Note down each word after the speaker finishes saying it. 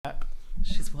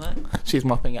What? She's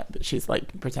mopping up, but she's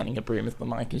like pretending a broom is the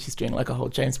mic, and she's doing like a whole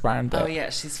James Brown bit. Oh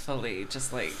yeah, she's fully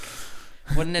just like,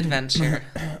 what an adventure.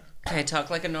 Okay,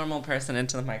 talk like a normal person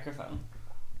into the microphone.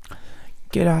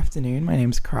 Good afternoon, my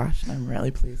name's Crash, and I'm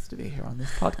really pleased to be here on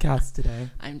this podcast today.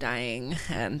 I'm dying,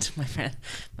 and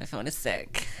my phone is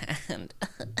sick, and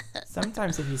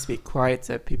Sometimes if you speak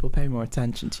quieter, people pay more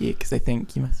attention to you because they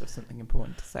think you must have something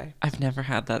important to say. I've never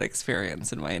had that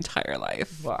experience in my entire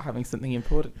life. What, having something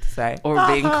important to say? Or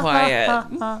being quiet.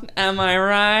 Am I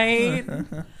right?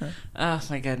 Oh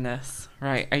my goodness.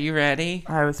 Right, are you ready?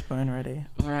 I was born ready.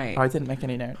 Right. Oh, I didn't make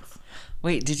any notes.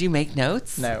 Wait, did you make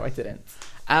notes? No, I didn't.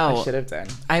 Oh. I should have done.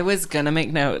 I was gonna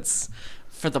make notes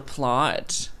for the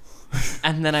plot.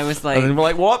 And then I was like... And then we're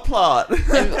like, what plot?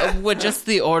 With just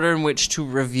the order in which to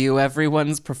review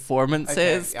everyone's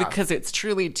performances. Okay, yeah. Because it's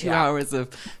truly 2 hours of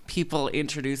people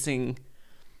introducing...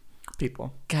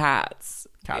 People. Cats.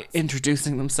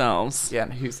 Introducing themselves. Yeah,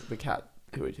 and who's the cat?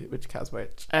 Which cat's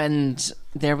which? And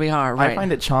there we are, right? I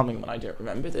find it charming when I don't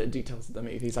remember the details of the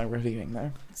movies I'm reviewing,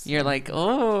 though. You're like,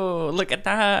 oh, look at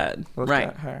that. Look right.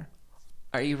 at her.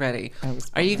 Are you ready?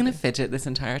 Are you going to fidget this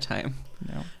entire time?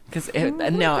 No. Because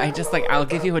no, I just like, I'll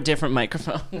give you a different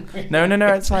microphone. No,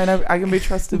 it's fine. I can be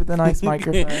trusted with a nice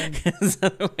microphone. Because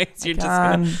otherwise you're just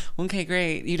going to... Okay,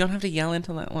 great. You don't have to yell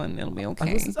into that one. It'll be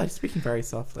okay. I'm speaking very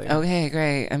softly. Okay,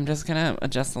 great. I'm just going to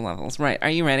adjust the levels. Right. Are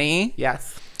you ready?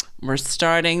 Yes. We're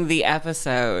starting the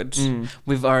episode.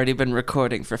 We've already been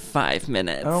recording for 5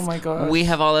 minutes. Oh my gosh. We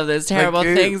have all of those terrible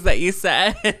things that you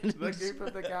said. The goop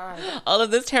of the guy. All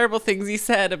of those terrible things you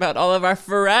said about all of our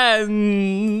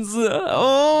friends.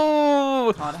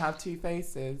 Oh. Can't have two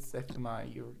faces. If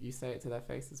you say it to their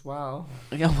face as well.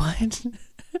 Yeah, what?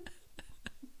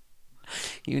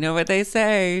 You know what they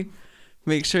say.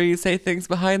 Make sure you say things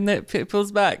behind the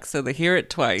people's back so they hear it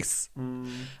twice.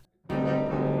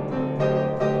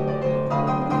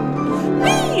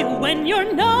 When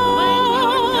you're known,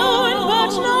 but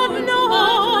not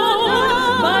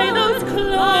known by those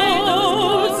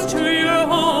close to your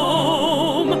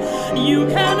home, you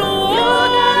can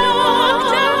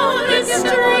walk down the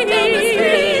street.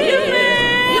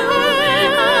 You may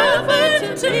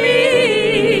happen to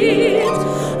meet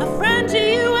a friend to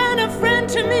you and a friend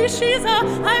to me. She's a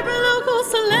hyperlocal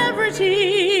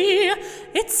celebrity.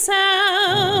 It's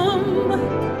Sam.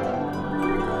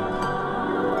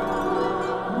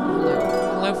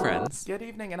 Friends. Good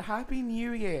evening and Happy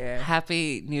New Year.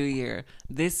 Happy New Year.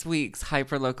 This week's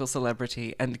hyperlocal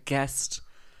celebrity and guest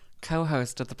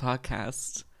co-host of the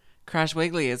podcast, Crash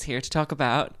Wiggly, is here to talk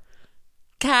about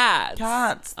Cats.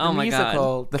 Cats. Oh my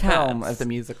musical. God. The Cats. film of the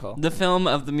musical. The film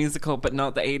of the musical, but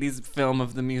not the 80s film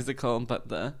of the musical, but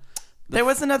there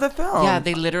was another film. Yeah,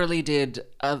 they literally did.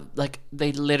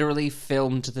 They literally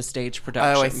filmed the stage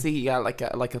production. Oh, I see. Yeah, like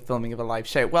a filming of a live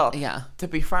show. Well, yeah. To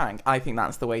be frank, I think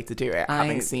that's the way to do it.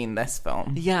 Having seen this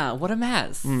film. Yeah, what a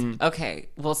mess. Okay,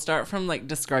 we'll start from like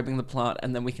describing the plot,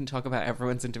 and then we can talk about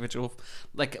everyone's individual.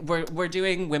 Like we're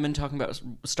doing women talking about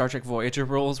Star Trek Voyager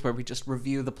rules, where we just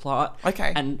review the plot.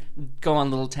 Okay. And go on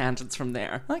little tangents from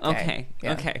there. Okay.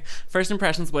 Yeah. Okay. First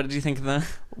impressions. What did you think of the?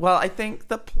 Well, I think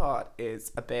the plot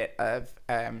is a bit of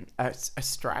a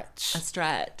stretch. A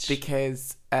stretch.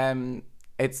 Because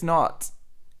it's not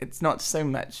so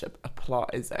much a plot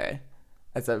as a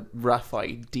rough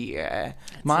idea.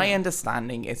 My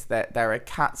understanding is that there are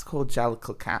cats called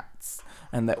Jellicle cats,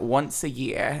 and that once a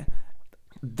year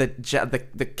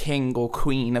the king or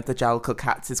queen of the Jellicle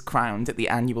cats is crowned at the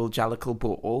annual Jellicle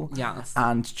Ball. Yes.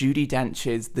 And Judi Dench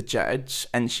is the judge,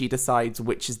 and she decides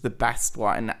which is the best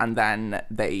one, and then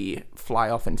they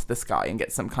fly off into the sky and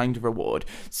get some kind of reward.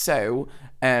 So,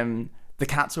 the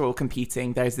cats are all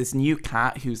competing. There's this new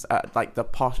cat who's like the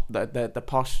posh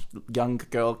young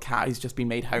girl cat who's just been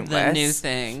made homeless. The new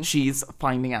thing. She's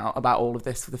finding out about all of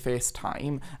this for the first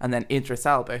time, and then Idris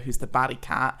Elba, who's the baddie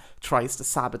cat, tries to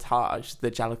sabotage the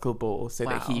Jellicle Ball so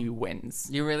that he wins.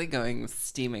 You're really going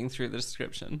steaming through the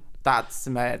description. That's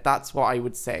what I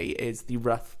would say is the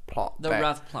rough plot. The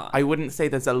rough plot. I wouldn't say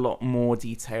there's a lot more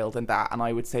detail than that, and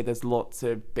I would say there's lots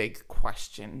of big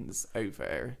questions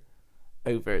over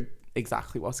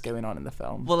exactly what's going on in the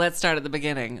film. Well, let's start at the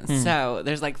beginning. So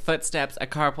there's like footsteps, a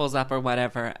car pulls up or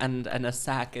whatever, and a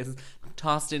sack is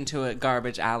tossed into a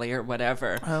garbage alley or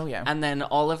whatever. Oh, yeah. And then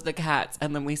all of the cats,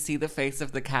 and then we see the face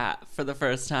of the cat for the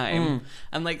first time.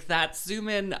 And like that zoom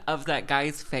in of that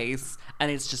guy's face, and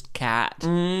it's just cat.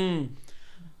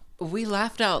 We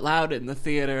laughed out loud in the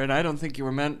theater, and I don't think you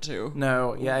were meant to.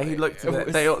 No, yeah, he looked at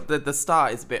it. The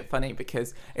start is a bit funny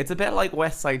because it's a bit like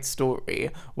West Side Story,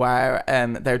 where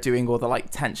they're doing all the like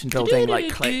tension building,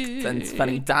 like clicks and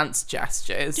funny dance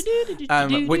gestures,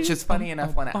 which is funny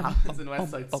enough when it happens in West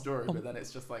Side Story, but then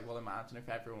it's just like, well, imagine if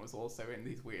everyone was also in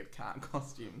these weird cat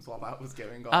costumes while that was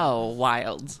going on. Oh,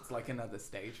 wild. It's like another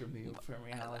stage from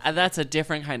reality. That's a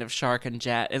different kind of shark and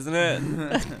jet, isn't it?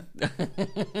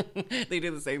 They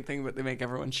do the same thing, but they make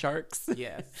everyone sharks.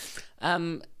 Yes.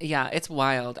 Yeah, it's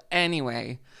wild.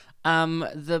 Anyway,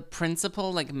 the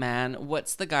principal, like, man,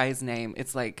 what's the guy's name?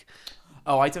 It's like...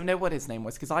 Oh, I don't know what his name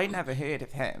was, because I never heard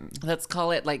of him. Let's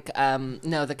call it, like,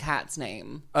 no, the cat's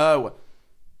name. Oh,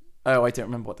 I don't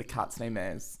remember what the cat's name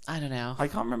is. I don't know. I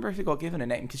can't remember if he got given a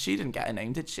name, because she didn't get a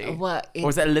name, did she? What? Or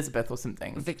was it Elizabeth or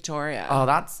something? Victoria. Oh,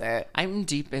 that's it. I'm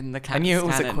deep in the cat's I knew it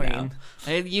was a queen.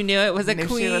 You knew it was a Knew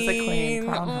queen. she was a queen.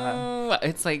 Crown her. Oh,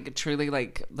 it's like truly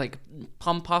like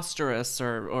pomposterous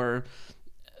or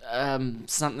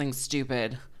something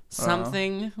stupid.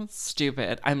 Something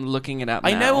stupid. I'm looking it up now.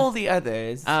 I know all the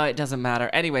others. Oh, it doesn't matter.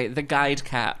 Anyway, the guide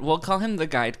cat. We'll call him the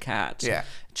guide cat. Yeah.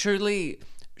 Truly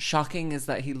shocking is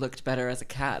that he looked better as a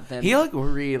cat than... He looked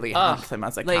really handsome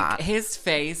as a like, cat. Like, his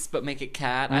face, but make it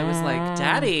cat. I was like,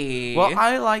 Daddy. Well,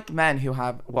 I like men who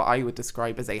have what I would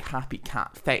describe as a happy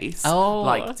cat face. Oh.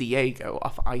 Like Diego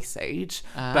off Ice Age.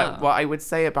 But what I would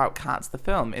say about Cats, the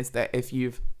film, is that if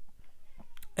you've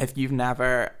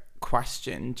never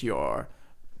questioned your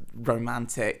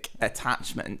romantic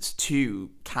attachment to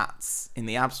cats in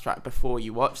the abstract before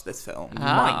you watch this film, you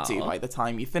might do by the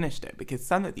time you finished it, because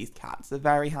some of these cats are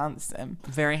very handsome.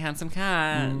 Very handsome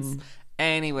cats.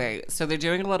 Anyway, so they're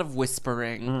doing a lot of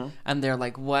whispering, and they're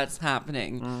like, what's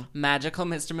happening? Magical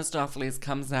Mr. Mistopheles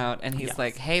comes out, and he's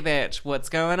like, hey, bitch, what's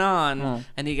going on?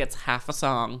 And he gets half a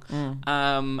song.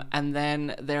 And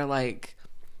then they're like,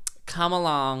 come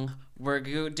along. We're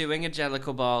doing a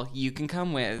Jellicle ball. You can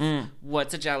come with.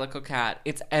 What's a Jellicle cat?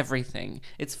 It's everything.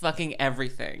 It's fucking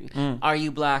everything. Are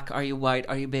you black? Are you white?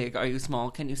 Are you big? Are you small?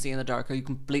 Can you see in the dark? Are you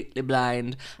completely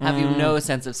blind? Have you no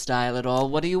sense of style at all?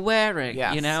 What are you wearing?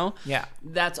 Yes. You know? Yeah.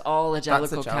 That's all a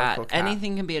Jellicle cat. Jellicle cat.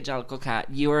 Anything can be a Jellicle cat.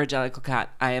 You are a Jellicle cat.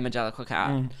 I am a Jellicle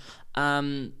cat.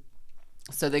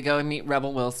 So they go and meet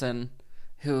Rebel Wilson,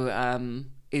 who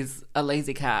is a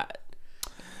lazy cat.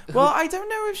 Well, I don't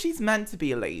know if she's meant to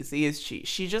be lazy, is she?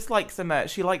 She just likes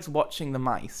she likes watching the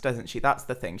mice, doesn't she? That's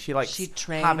the thing. She likes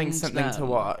having something to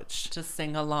watch. To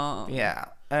sing along. Yeah.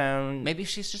 Maybe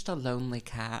she's just a lonely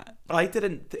cat.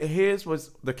 Here's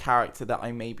was the character that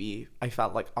I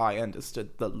felt like I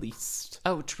understood the least.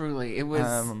 Oh, truly. It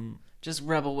was just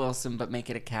Rebel Wilson, but make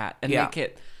it a cat. And make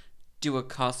it do a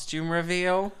costume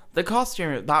reveal. The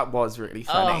costume, that was really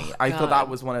funny. Oh, I thought God. that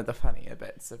was one of the funnier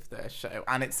bits of the show.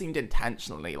 And it seemed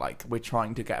intentionally like we're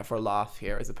trying to get for a laugh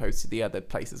here, as opposed to the other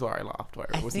places where I laughed where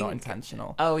it was not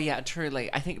intentional. Oh, yeah,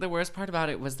 truly. I think the worst part about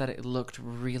it was that it looked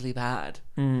really bad.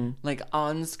 Like,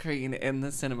 on screen in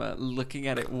the cinema, looking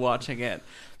at it, watching it.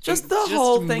 Just the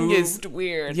whole thing is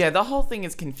weird. Yeah, the whole thing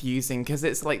is confusing because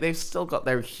it's like they've still got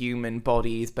their human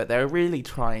bodies, but they're really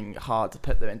trying hard to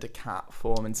put them into cat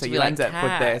form, and so you end up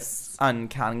with this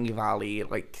uncanny valley.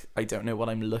 Like, I don't know what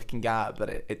I'm looking at,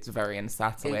 but it's very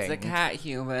unsettling. It's a cat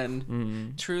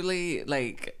human. Truly,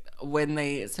 like, when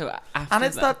they after and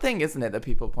it's that thing, isn't it, that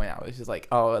people point out, which is like,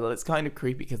 oh, well, it's kind of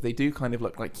creepy because they do kind of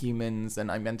look like humans,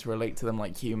 and I'm meant to relate to them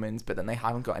like humans, but then they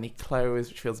haven't got any clothes,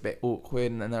 which feels a bit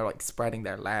awkward, and then they're like spreading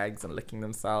their legs and licking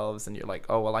themselves, and you're like,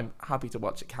 oh, well, I'm happy to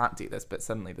watch a cat do this, but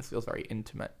suddenly this feels very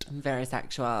intimate, very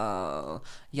sexual.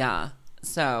 Yeah.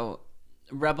 So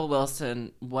Rebel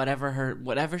Wilson,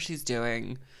 whatever she's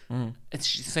doing,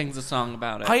 she sings a song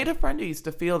about it. I had a friend who used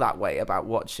to feel that way about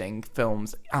watching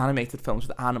animated films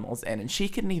with animals in, and she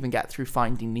couldn't even get through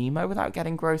Finding Nemo without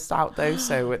getting grossed out, though.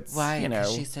 So it's why? You know,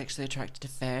 she's sexually attracted to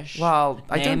fish. Well,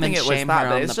 I don't think it was that.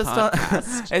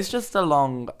 But It's just a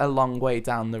long way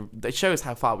down it shows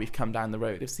how far we've come down the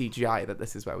road of CGI that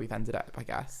this is where we've ended up, I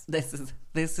guess. This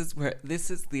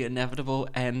is the inevitable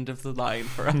end of the line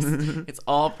for us. It's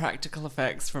all practical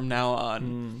effects from now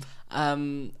on.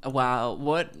 Wow,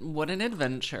 what an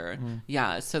adventure.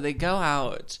 Yeah, so they go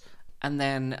out, and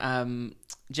then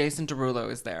Jason Derulo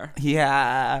is there.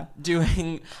 Yeah.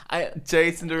 Doing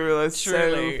Jason Derulo is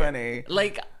so funny.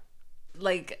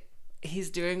 Like he's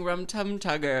doing Rum Tum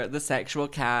Tugger, the sexual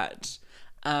cat.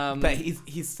 But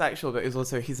he's sexual, but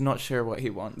he's not sure what he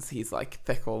wants. He's like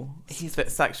fickle. He's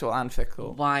sexual and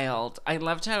fickle. Wild. I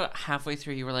loved how halfway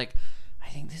through you were like, I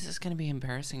think this is going to be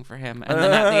embarrassing for him. And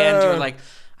then at the end you were like,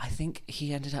 I think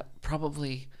he ended up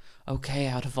probably Okay,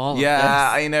 out of all Yeah, of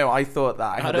this. I know. I thought that.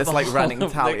 I Out had of this like all running of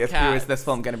the tally of who is cats. this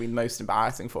film going to be most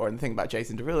embarrassing for. And the thing about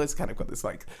Jason Derulo is kind of got this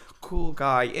like cool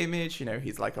guy image. You know,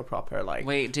 he's like a proper like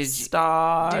Wait,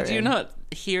 star. Did you and- not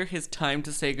hear his Time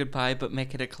to Say Goodbye but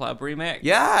make it a club remix?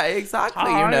 Yeah, exactly.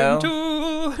 Time you know.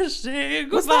 to say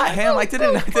goodbye. Was that him? I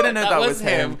didn't know that was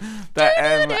him. But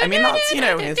I mean, that's, you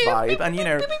know, his vibe. And, you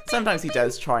know, sometimes he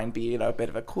does try and be, you know, a bit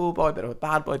of a cool boy, a bit of a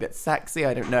bad boy, a bit sexy.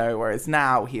 I don't know. Whereas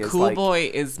now he is Cool like boy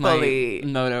is my fully-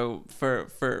 motto for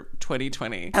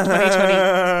 2020.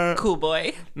 2020, cool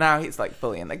boy. now he's like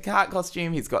fully in the cat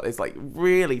costume. He's got this like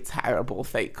really terrible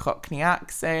fake Cockney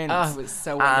accent. Oh, it was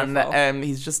so and wonderful.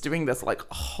 he's just doing this like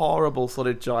horrible sort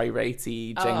of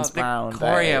gyratey James the Brown.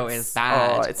 choreo bits. is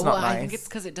bad. Oh, it's not well, nice. I think it's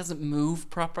because it doesn't move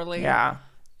properly. yeah.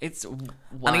 It's wild.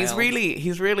 And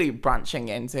he's really branching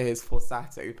into his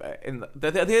falsetto. But in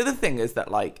the other thing is that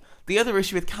like the other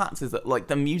issue with Cats is that like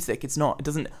the music, it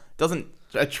doesn't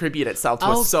attribute itself to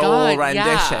Oh, a soul God, rendition.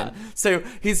 yeah. So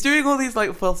he's doing all these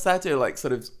like falsetto like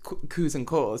sort of coos and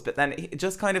caws, but then it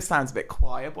just kind of sounds a bit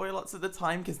choir boy lots of the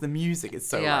time because the music is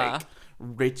so Yeah. like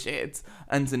rigid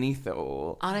underneath it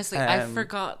all. Honestly, I Um,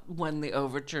 forgot when the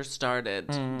overture started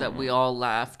that we all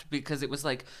laughed because it was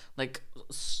like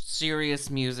serious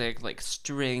music, like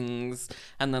strings,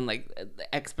 and then like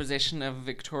the exposition of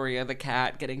Victoria the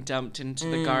cat getting dumped into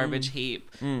the garbage heap,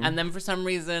 and then for some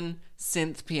reason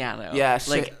synth piano. Yeah,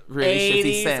 like really 80s,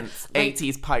 shitty synths, like,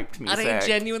 80s piped music. And I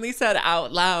genuinely said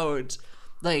out loud,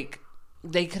 like,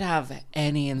 they could have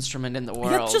any instrument in the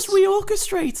world. Yeah, just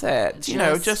reorchestrate it. You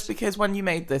know, Just- just because when you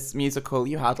made this musical,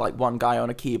 you had like one guy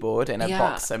on a keyboard in a Yeah,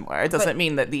 box somewhere. It doesn't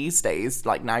mean that these days,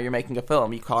 like now you're making a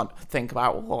film, you can't think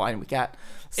about, oh, why don't we get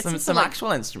some also like- actual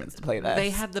instruments to play this?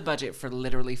 They had the budget for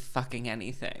literally fucking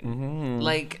anything. Mm-hmm.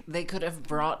 Like, they could have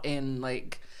brought in,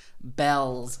 like,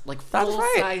 bells, like That's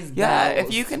right. full-size Yeah, bells.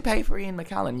 if you can pay for Ian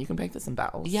McKellen, you can pay for some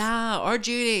bells. Yeah, or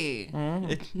Judy.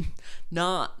 Mm.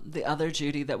 Not the other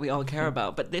Judy that we all care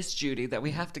about, but this Judy that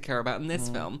we have to care about in this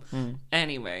Mm. film.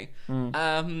 Anyway,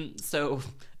 so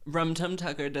Rum Tum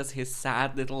Tugger does his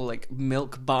sad little like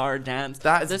milk bar dance.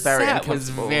 That is the very set was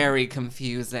uncomfortable. very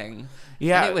confusing.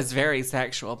 Yeah. and it was very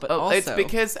sexual. But Oh, also, it's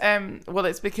because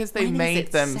it's because they When is made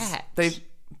it them set?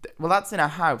 well, that's in a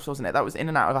house, wasn't it? That was in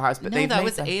and out of a house, but no, they that made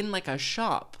was them... in like a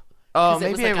shop. Oh, 'Cause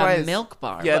maybe it was like a was milk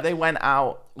bar. Yeah, but they went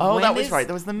out. Oh, when that was is- right.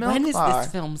 There was the milk When is bar.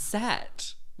 this film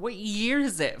set? What year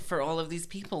is it for all of these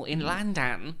people in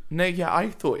London? No, yeah, I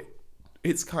thought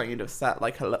it's kind of set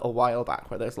like a little while back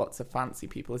where there's lots of fancy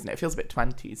people, isn't it? It feels a bit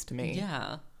 20s to me.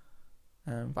 Yeah.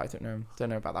 But I don't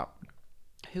know about that.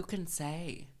 Who can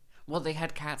say? Well, they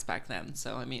had cats back then,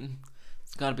 so I mean,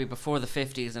 it's got to be before the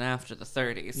 50s and after the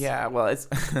 30s. Yeah, well, it's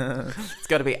it's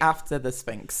got to be after the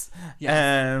Sphinx.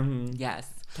 Yes. Yes.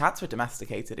 Cats were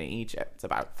domesticated in Egypt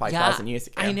about 5,000 years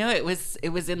ago. I know it was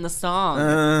in the song.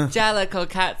 Jellicle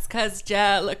cats, cause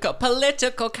Jellicle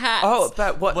political cats. Oh,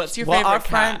 but what's your what favorite our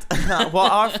friend, cat?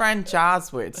 what our friend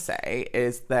Jazz would say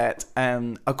is that,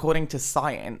 according to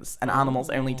science, an animal's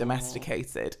only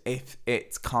domesticated if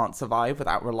it can't survive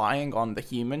without relying on the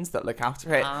humans that look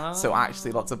after it. So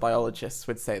actually, lots of biologists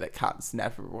would say that cats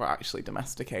never were actually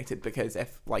domesticated because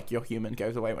if like your human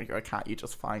goes away when you're a cat, you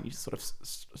just find you just sort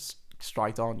of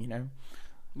stride on, you know.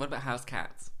 What about house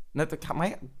cats? No, the cat,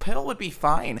 my Pill would be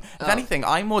fine. If anything,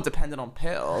 I'm more dependent on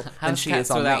Pill than House she cats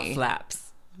is on without me.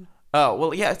 flaps. Oh,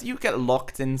 well, yeah, you get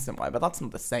locked in somewhere, but that's not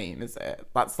the same, is it?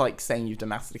 That's like saying you've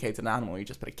domesticated an animal, you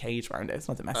just put a cage around it. It's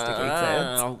not domesticated.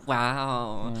 Oh,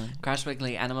 wow. Crash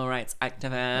Wiggly, animal rights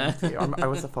activist. I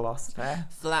was a philosopher.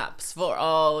 Flaps for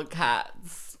all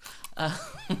cats.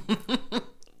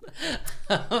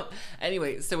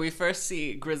 Anyway, so we first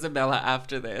see Grisabella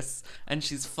after this, and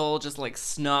she's full just like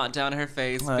snot down her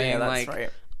face, Oh, being yeah, that's like, right.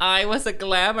 I was a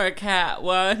glamour cat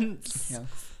once.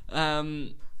 Yes.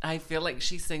 I feel like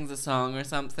she sings a song or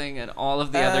something, and all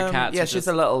of the other cats Yeah, are she's just,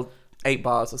 a little 8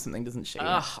 bars or something, doesn't she?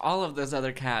 ugh, all of those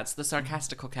other cats, the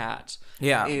sarcastical cat,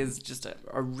 Yeah. is just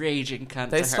a raging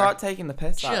cunt They to her. start taking the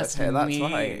piss out Just of her, that's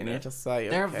mean. right. And you're just like,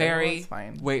 They're okay, very, well, that's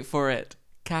fine. wait for it,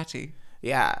 catty.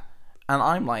 Yeah. And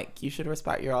I'm like, you should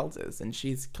respect your elders. And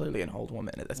she's clearly an old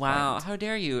woman at this Wow, point. how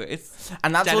dare you? It's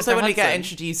And that's Jennifer also when we get Hudson.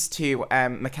 introduced to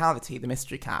Macavity, the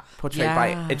mystery cat, portrayed by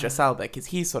Yeah. Idris Elba, because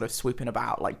he's sort of swooping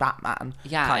about like Batman.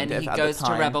 Yeah, kind and of, he at goes the to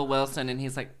time. Rebel Wilson and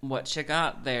he's like, what you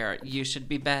got there? You should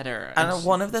be better. And she's-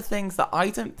 one of the things that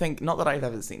I don't think, not that I've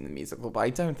ever seen the musical, but I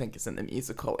don't think it's in the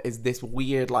musical, is this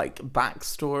weird like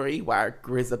backstory where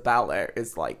Grisabella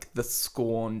is like the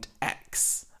scorned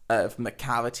ex of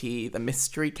Macavity, the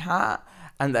mystery cat,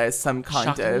 and there's some kind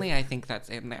Shockingly, of I think that's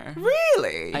in there.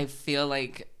 really. I feel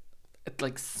like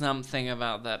like something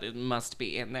about that. It must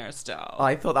be in there still.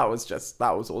 I thought that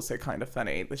was also kind of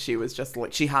funny that she was just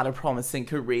like, she had a promising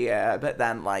career, but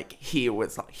then like she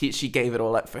gave it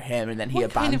all up for him, and then he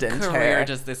abandoned What kind of career her.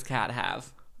 does this cat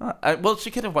have? Well,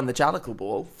 she could have won the Jellicle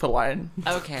Ball for one.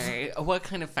 Okay, what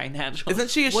kind of financial?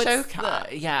 Isn't she a What's show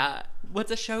cat? Yeah,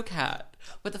 what's a show cat?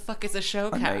 What the fuck is a show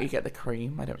I cat? know, you get the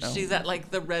cream. I don't know. She's at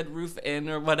like the Red Roof Inn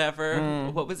or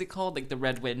whatever. What was it called? Like the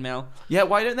Red Windmill. Yeah,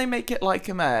 why don't they make it like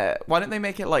why don't they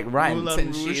make it like Rent, Moulin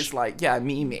and Rouge? she's like, yeah,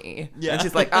 Mimi. Yeah. And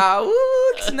she's like,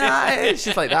 oh, it's nice.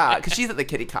 She's like that because she's at the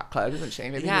Kitty Cat Club, isn't she?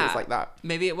 Maybe it was like that.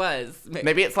 Maybe it was.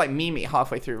 Maybe it's like Mimi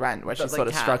halfway through Rent, where she's like sort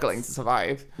of cats. struggling to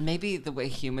survive. Maybe the way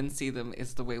humans see them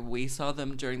is the way we saw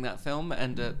them during that film,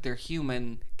 and they're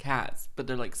human cats, but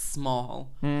they're like small.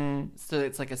 So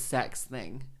it's like a sex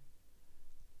thing.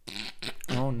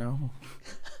 Oh no.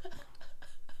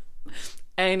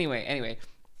 Anyway,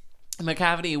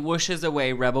 McCavity whooshes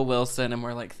away Rebel Wilson, and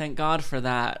we're like, thank God for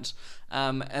that.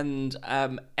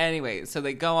 Anyway, so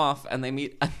they go off and they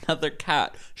meet another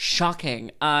cat.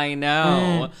 Shocking, I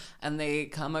know. And they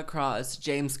come across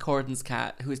James Corden's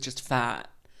cat, who is just fat.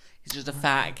 He's just a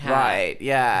fat cat. Right,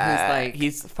 yeah. Who's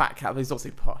he's a fat cat, but he's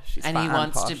also posh. He's and fat he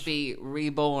wants posh. to be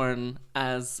reborn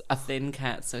as a thin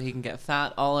cat so he can get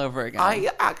fat all over again. I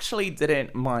actually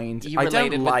didn't mind. You I related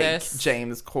don't with like this?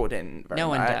 James Corden very No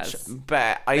one much, does.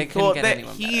 but I They couldn't thought get that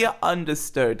anyone he better.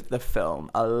 understood the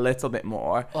film a little bit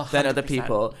more than other 100%.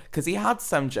 people, because he had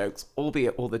some jokes,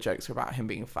 albeit all the jokes were about him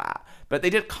being fat, but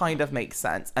they did kind of make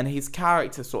sense, and his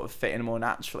character sort of fit in more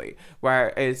naturally.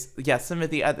 Whereas, yeah, some of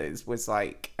the others was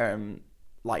like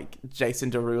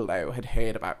Jason Derulo had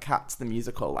heard about Cats the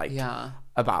musical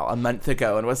about a month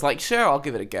ago and was like, sure, I'll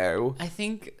give it a go. I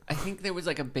think there was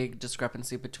like a big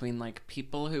discrepancy between like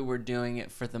people who were doing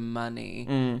it for the money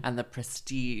and the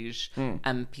prestige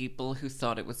and people who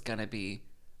thought it was gonna be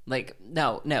like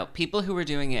people who were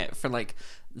doing it for like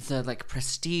the like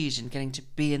prestige and getting to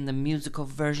be in the musical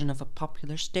version of a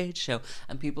popular stage show,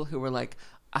 and people who were like,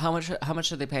 how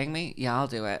much are they paying me? Yeah, I'll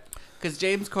do it. Because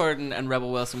James Corden and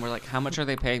Rebel Wilson were like, how much are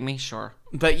they paying me? Sure.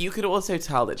 But you could also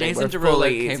tell that Jason they were Derulo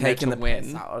fully came there taking to the win.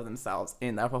 piss out of themselves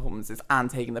in their performances and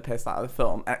taking the piss out of the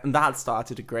film. And that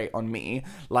started to grate on me.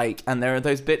 Like, and there are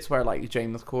those bits where like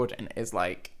James Corden is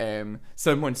like,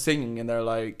 someone singing and they're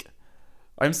like,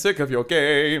 I'm sick of your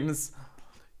games.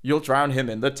 You'll drown him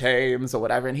in the Thames or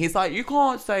whatever. And he's like, you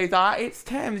can't say that. It's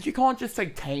Thames. You can't just say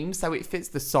Thames so it fits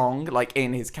the song, like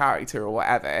in his character or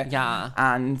whatever. Yeah.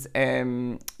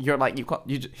 And you're like,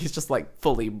 he's just like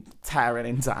fully tearing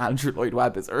into Andrew Lloyd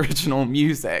Webber's original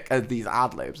music as these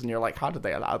ad libs. And you're like, how did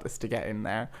they allow this to get in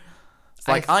there? It's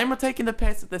like, I'm taking the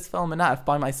piss at this film enough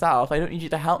by myself. I don't need you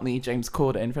to help me, James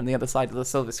Corden, from the other side of the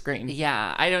silver screen.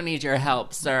 Yeah, I don't need your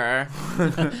help, sir.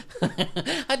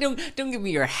 Don't give me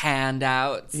your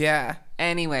handouts. Yeah.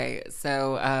 Anyway,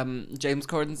 so James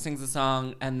Corden sings a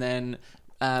song, and then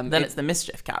It's the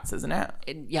Mischief Cats, isn't it?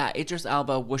 Idris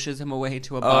Elba whooshes him away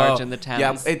to a barge in the Thames.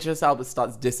 Yeah, Idris Elba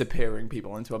starts disappearing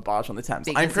people into a barge on the Thames.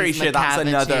 Because I'm pretty he's sure that's McCavity.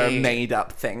 another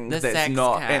made-up thing The that's sex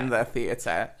not cat. in the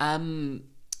theatre.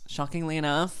 Shockingly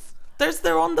enough,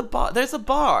 They're on the bar. There's a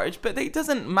barge, but he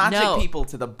doesn't magic people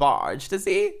to the barge, does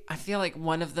he? I feel like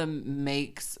one of them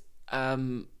makes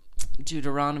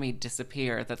Deuteronomy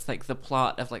disappear. That's like the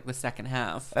plot of like the second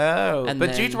half. Oh, And but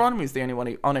then- Deuteronomy's the only one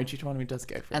who... Oh no, Deuteronomy does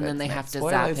go for it. And then they doesn't have it? to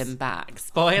Spoilers. zap him back.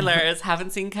 Spoilers.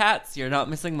 Haven't seen Cats? You're not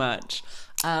missing much.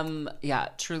 Yeah,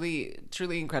 truly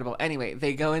incredible. Anyway,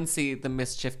 they go and see the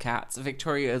Mischief Cats.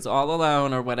 Victoria is all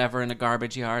alone or whatever in a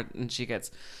garbage yard, and she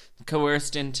gets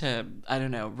coerced into, I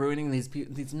don't know, ruining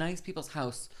these nice people's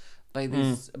house by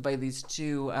these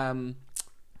two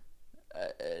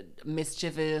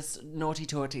mischievous naughty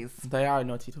torties. They are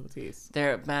naughty torties.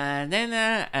 They're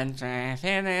banana and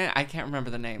I can't remember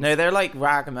the names. No, they're like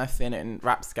Ragamuffin and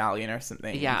Rapscallion or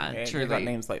something. Yeah, They've truly. got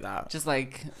names like that. Just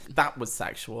like, That was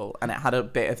sexual, and it had a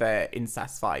bit of a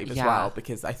incest vibe as Yeah. well,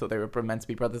 because I thought they were meant to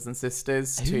be brothers and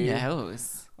sisters who too.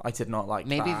 knows? I did not like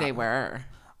Maybe that. they were.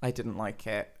 I didn't like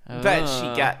it. But she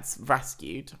Ugh. gets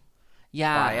rescued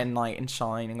Yeah. by a knight in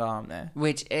shining armor.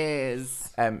 Which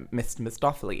is... Mr.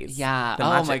 Mistopheles. Yeah. the Oh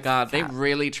my magic god. They cat.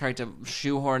 really tried to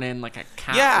shoehorn in like a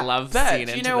cat love but scene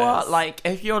do into you know this. what? Like,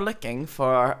 if you're looking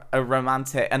for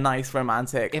a nice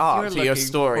romantic If arc you're to your looking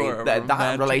story, for a that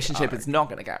romantic relationship arc. is not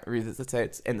going to get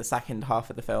revisited in the second half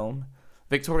of the film.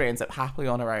 Victoria ends up happily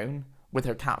on her own with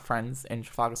her cat friends in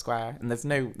Trafalgar Square, and there's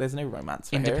no romance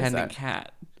for Independent her. is there?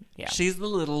 cat. Yeah. She's the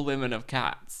Little Women of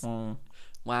Cats.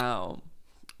 Wow.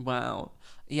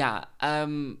 Yeah.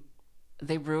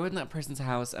 They ruined that person's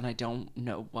house, and I don't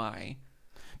know why.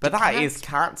 But that is cats-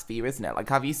 cat's view, isn't it? Like,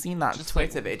 have you seen that Just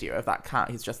Twitter like- video of that cat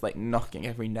who's just like knocking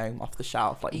every gnome off the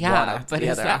shelf, like one Yeah, after but the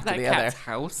is other that after that the cat's other?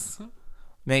 house?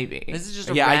 Maybe. This is just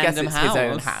a I guess random it's his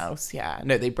own house. house. Yeah.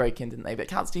 No, they break in, didn't they? But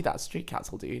cats do that. Street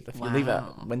cats will do if you leave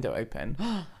a Wow. window open.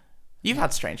 You've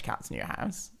had strange cats in your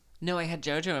house. No, I had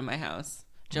Jojo in my house.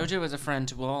 Jojo was a friend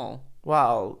to all.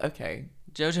 Well, okay.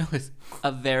 Jojo was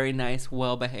a very nice,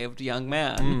 well-behaved young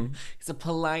man. He's a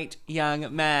polite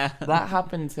young man. That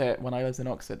happened to when I was in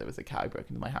Oxford. There was a cat who broke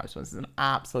into my house once. It was an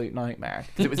absolute nightmare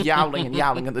because it was yowling and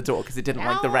yowling at the door because it didn't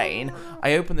like the rain.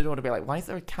 I opened the door to be like, "Why is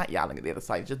there a cat yowling at the other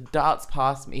side?" It just darts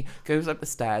past me, goes up the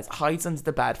stairs, hides under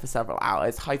the bed for several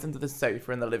hours, hides under the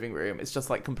sofa in the living room. It's just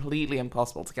like completely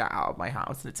impossible to get out of my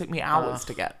house, and it took me hours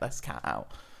to get this cat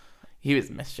out. He was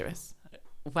mischievous.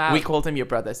 Wow. We called him your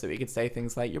brother so we could say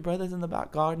things like, "Your brother's in the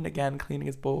back garden again cleaning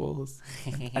his balls,"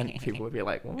 and people would be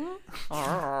like, "What?"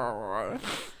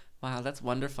 Wow, that's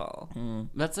wonderful.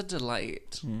 That's a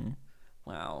delight.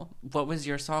 Wow. What was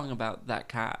your song about that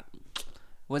cat?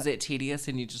 Was it tedious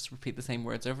and you just repeat the same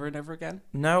words over and over again?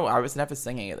 No, I was never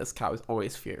singing it. This cat was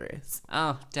always furious.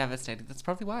 Oh, devastating. That's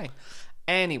probably why.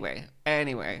 Anyway.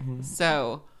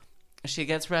 So she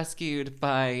gets rescued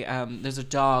by there's a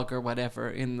dog or whatever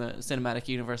in the cinematic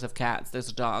universe of cats. There's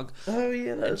a dog. Oh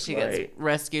yeah, And she gets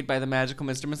rescued by the magical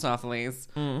Mr. Misopheles.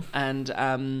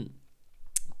 And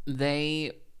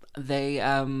they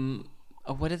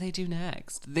what do they do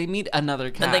next? They meet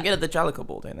another cat. And they get at the Jellicle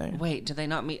Ball, don't they? Wait, do they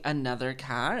not meet another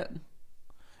cat?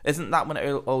 Isn't that when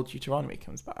old Deuteronomy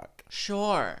comes back?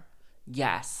 Sure.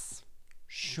 Yes.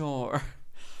 Sure.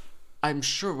 I'm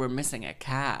sure we're missing a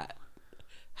cat.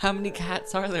 How many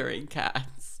cats are there in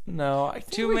Cats? No, I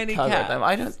think Too we many covered cats. them.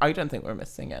 I don't think we're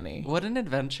missing any. What an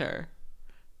adventure.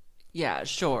 Yeah,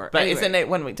 sure. But Anyway. isn't it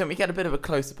when don't we get a bit of a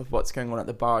close up of what's going on at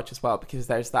the barge as well? Because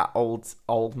there's that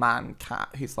old man cat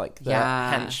who's like the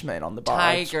henchman on the barge.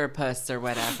 Tiger Puss or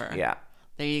whatever. Yeah.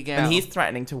 There you go. And he's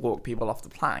threatening to walk people off the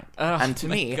plank. Oh, and to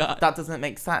my me, God. that doesn't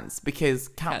make sense because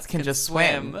cats can can just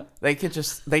swim.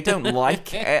 swim. They don't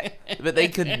like it, but they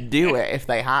could do it if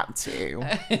they had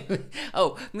to.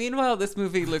 Oh, meanwhile, this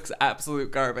movie looks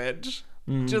absolute garbage.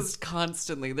 Mm. Just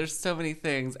constantly. There's so many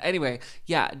things. Anyway,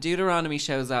 yeah, Deuteronomy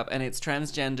shows up and it's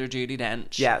transgender Judi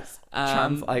Dench. Yes.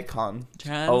 Trans icon.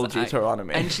 Old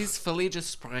Deuteronomy. And she's fully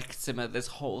just Sprechzimmer this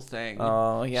whole thing.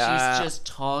 Oh, yeah. She's just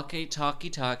talk.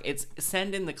 It's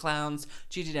send in the clowns.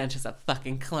 Judi Dench is a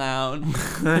fucking clown.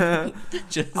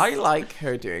 Just, I like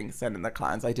her doing Send in the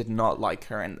Clowns. I did not like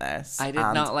her in this. I did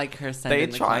And not like her send They in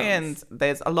the try clowns. and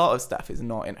there's a lot of stuff is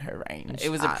not in her range. It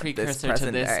was a at precursor to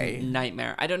present this day.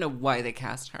 nightmare. I don't know why they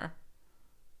cast her.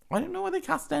 I don't know why they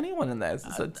cast anyone in this.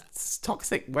 It's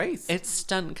toxic waste. It's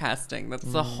stunt casting. That's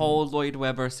the whole Lloyd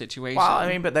Webber situation. Well, I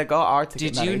mean, but they got our ticket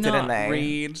did money, you didn't not they?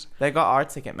 read? They got our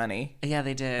ticket money. Yeah,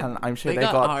 they did. And I'm sure they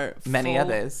our got many full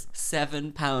others.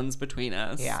 £7 between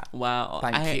us. Yeah. Wow.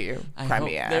 Thank you, I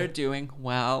Premiere. hope they're doing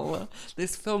well.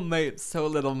 This film made so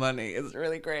little money. It's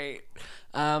really great.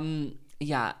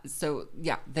 Yeah. So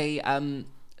yeah, they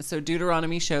So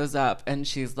Deuteronomy shows up and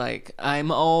she's like,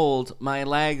 "I'm old, my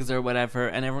legs or whatever,"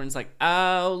 and everyone's like,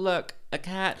 "Oh, look, a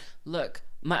cat! Look,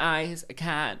 my eyes, a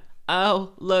cat!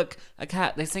 Oh, look, a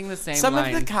cat!" They sing the same Some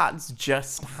line of the cats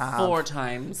just have 4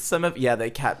 times. Some of there's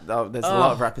a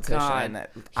lot of repetition God. in it.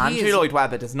 He Andrew is- Lloyd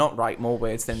Webber does not write more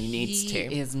words than he needs He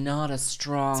to. is not a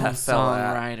strong To fill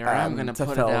songwriter. I'm gonna to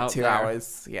put fill it out 2 there.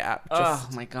 hours. Yeah. Oh,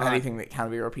 Just my God. Anything that can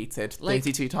be repeated. Like-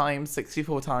 32 times,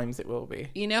 64 times it will be.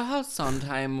 You know how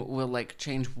Sondheim will like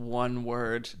change one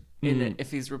word in it if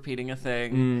he's repeating a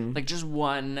thing, like just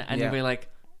one, and Yeah. you'll be like,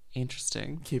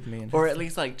 interesting. Keep me Or interested. at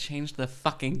least like change the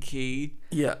fucking key.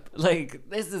 Yep. Like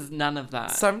this is none of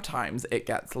that. Sometimes it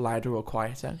gets louder or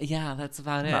quieter. Yeah, that's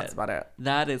about it. That's about it.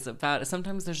 That is about it.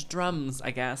 Sometimes there's drums,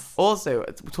 I guess. Also,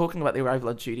 talking about the arrival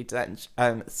of Judi Dench,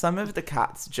 some of the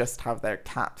cats just have their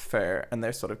cat fur and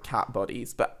their sort of cat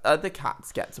bodies, but other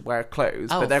cats get to wear clothes,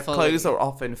 Oh, but their fully. clothes are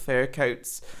often fur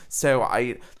coats. So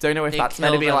I don't know if They that's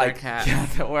meant to be killed other like cats. yeah,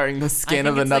 they're wearing the skin think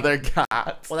of it's like- another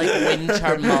cat. Or like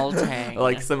winter molting.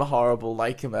 like some horrible,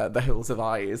 like The Hills of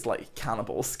Eyes, like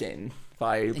cannibal skin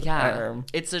vibe. yeah,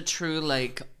 it's a true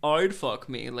like I'd fuck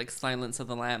me like Silence of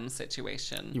the Lambs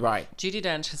situation. You're right. Judi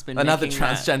Dench has been Another making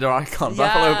that- transgender icon, Yes.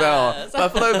 Buffalo Bill.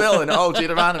 Buffalo Bill in Old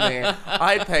Deuteronomy.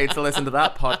 I'd pay to listen to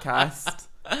that podcast.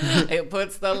 It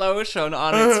puts the lotion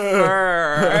on its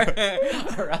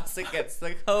fur, or else it gets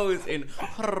the hose in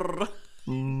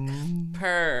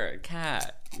per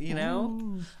cat. You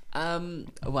know?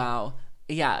 Wow.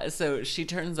 Yeah. So she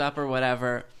turns up or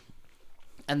whatever,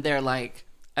 and they're like,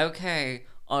 "Okay,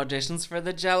 auditions for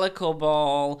the Jellicle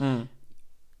Ball."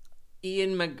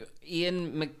 Ian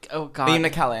Ian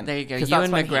McKellen. There you go. 'Cause Ewan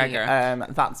that's when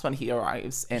McGregor. That's when he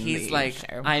arrives in He's the like,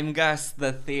 show. I'm Gus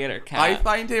the theater cat. I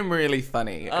find him really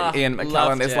funny. Ian McKellen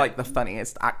loved is it. like the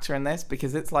funniest actor in this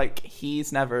because it's like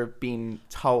he's never been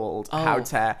told how Oh.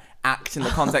 to act in the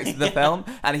context of the film,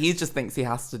 and he just thinks he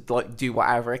has to like do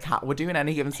whatever a cat would do in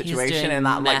any given situation doing in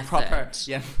that like proper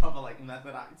method. proper like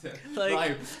method actor. Like-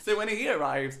 Right. So when he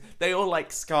arrives, they all like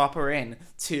scarper in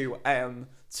to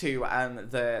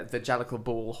the Jellicle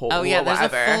Ball Hall. Oh yeah, or there's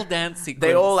whatever. a full dance sequence.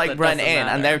 They all like that run doesn't in matter.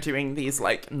 and they're doing these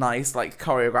like nice like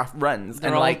choreographed runs. They're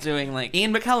and all like doing like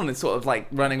Ian McKellen is sort of like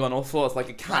running on all fours like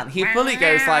a cat. He fully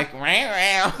goes like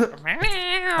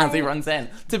as he runs in.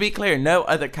 To be clear, no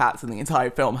other cats in the entire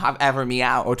film have ever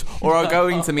meowed or are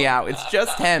going to meow. It's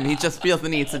just him. He just feels the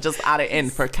need to just add it in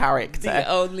for character. the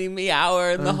only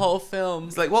meower in the whole film.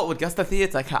 It's like, what would Gus the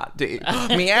theater cat do?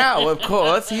 Meow, of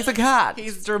course. He's a cat.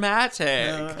 He's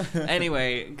dramatic.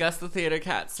 Anyway, Gus the theater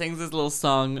cat sings his little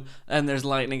song, and there's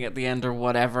lightning at the end or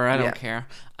whatever. I don't Yeah. care.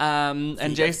 And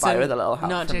He gets by Jason, with a little help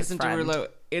not from his Jason friend. Derulo.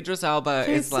 Idris Elba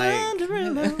is like.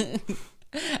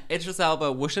 Idris Elba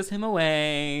whooshes him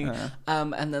away.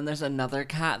 And then there's another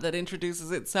cat that introduces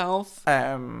itself.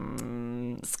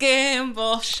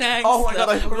 Skimble Shanks, Oh my god,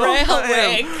 I the forgot about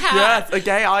railway him. cat. Yes, a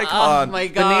gay icon. Oh my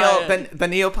god. The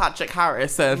Neil Patrick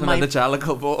Harris of My the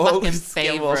Jellicle Ball. Fucking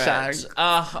Skimble Shanks.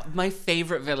 favorite. My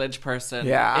favorite village person.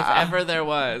 Yeah. If ever there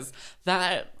was.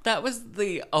 That was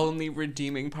the only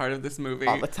redeeming part of this movie.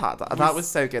 Oh, that was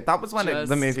so good. That was when the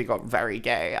just- movie got very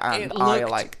gay, and It I looked-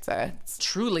 liked it.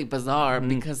 Truly bizarre Mm.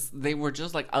 because they were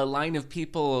just like a line of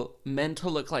people meant to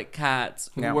look like cats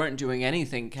who Yeah. weren't doing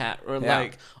anything cat or Yeah.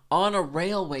 like on a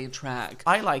railway track.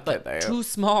 I like but it though. too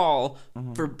small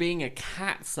for being a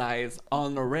cat size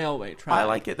on a railway track. I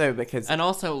like it though because And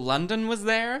also London was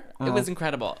there. It was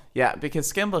incredible. yeah,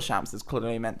 because Skimbleshamps is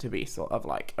clearly meant to be sort of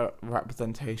like a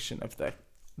representation of the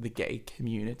gay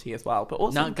community as well, but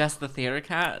also Not Gus the theater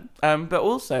cat. Wait,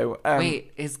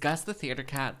 Wait, is Gus the theater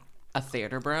cat a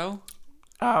theater bro?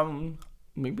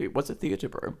 maybe what's a theater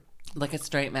bro? Like a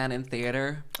straight man in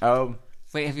theater? Oh.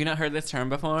 Wait, have you not heard this term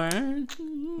before?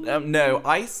 No,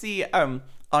 I see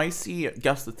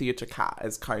Gus the theater cat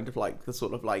as kind of like the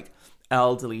sort of like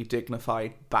elderly,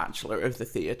 dignified bachelor of the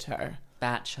theater.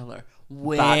 Bachelor.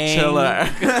 Wink. Bachelor.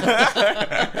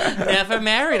 Never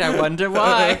married, I wonder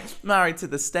why. Married to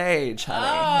the stage, honey.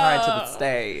 Married to the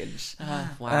stage.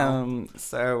 Wow.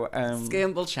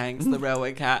 Skimble. Shanks, the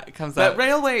railway cat, comes But out.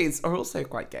 railways are also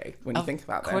quite gay when you think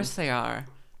about Of them. course they are.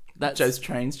 That's Just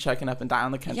trains chugging up and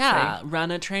down the country. yeah, run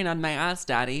a train on my ass,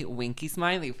 daddy. Winky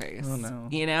smiley face. Oh, no.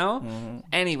 You know?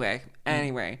 Anyway,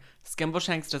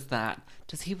 Skimbleshanks does that.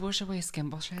 Does he whoosh away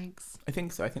Skimbleshanks? I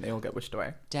think so. I think they all get wished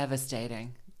away.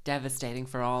 Devastating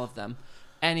for all of them.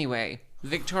 Anyway,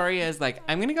 Victoria is like,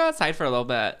 I'm gonna go outside for a little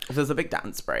bit. There's a big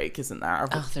dance break, isn't there?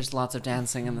 Oh, there's lots of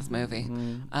dancing in this movie. She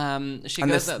And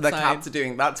goes the outside. cats are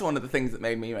doing, that's one of the things that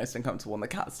made me most uncomfortable when the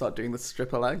cats start doing the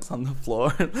stripper legs on the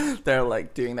floor. They're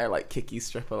like doing their like kicky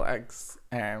stripper legs.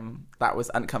 That was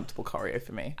uncomfortable choreo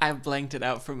for me. I've blanked it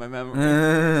out from my memory.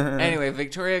 Anyway,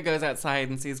 Victoria goes outside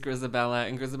and sees Grisabella,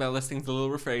 and Grisabella sings a little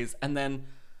rephrase, and then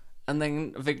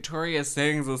Victoria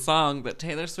sings a song that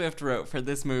Taylor Swift wrote for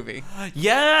this movie.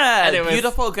 Yeah, And it was-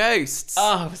 Beautiful Ghosts.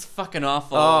 Oh, it was fucking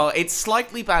awful. Oh, it's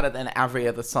slightly better than every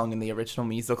other song in the original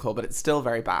musical, but it's still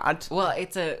very bad. Well,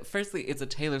 firstly, it's a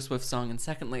Taylor Swift song, and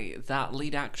secondly, that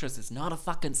lead actress is not a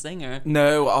fucking singer.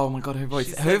 No, oh my god, her voice.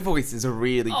 She's Her like- voice is a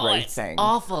really Oh, great it's thing.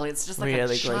 awful. It's just like Really a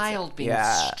great child thing. being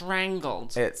Yeah.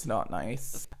 strangled. It's not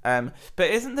nice. But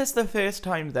isn't this the first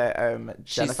time that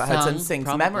Jennifer Hudson sung, sings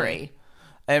probably. Memory?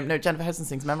 No, Jennifer Hudson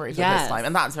sings Memory for Yes. this time,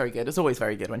 and that's very good. It's always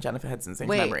very good when Jennifer Hudson sings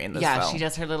Memory in this yeah, film. she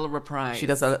does her little reprise. She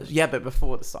does but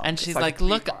before the song. And It's she's like like, a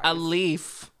look, a pre-prize.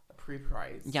 leaf.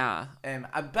 Pre-prize. Yeah.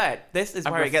 I bet this is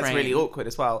A where it gets really refrain. awkward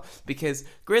as well, because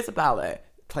Grisabella,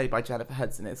 played by Jennifer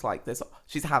Hudson, is like this.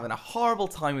 She's having a horrible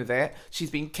time with it. She's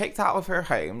been kicked out of her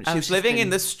home. Oh, She's she's living in been-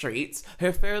 the streets.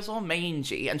 Her fur's all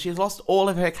mangy, and she's lost all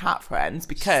of her cat friends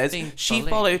because being she bullied.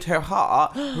 followed her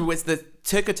heart, who was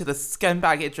took her to the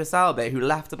scumbag Idris Elba, who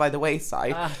left her by the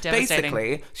wayside. Devastating.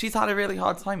 Basically, she's had a really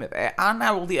hard time with it, and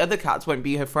now all the other cats won't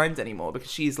be her friends anymore because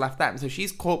she's left them. So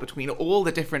she's caught between all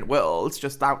the different worlds,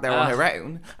 just out there on her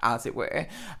own, as it were.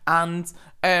 And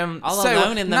All so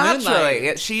alone in the naturally,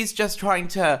 moonlight. she's just trying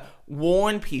to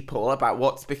warn people about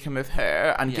what's become of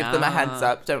her and give them a heads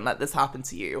Yeah. up. Don't let this happen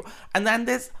to you. And then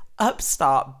this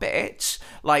upstart bitch,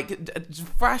 like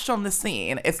fresh on the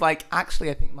scene. It's like, actually,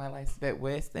 I think my life's a bit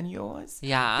worse than yours.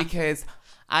 Yeah. Because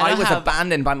I I was have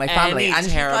abandoned by my family, any and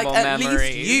she's like, terrible at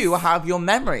memories. least you have your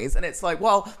memories. And it's like,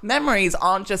 well, memories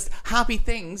aren't just happy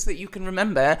things that you can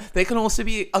remember. They can also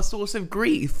be a source of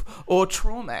grief or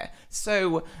trauma.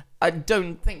 So I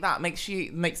don't think that makes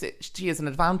she as an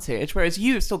advantage. Whereas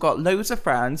you've still got loads of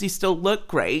friends, you still look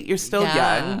great, you're still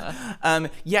young.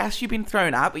 Yes, you've been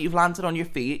thrown out, but you've landed on your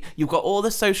feet. You've got all the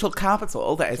social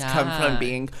capital that has come from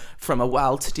being from a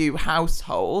well-to-do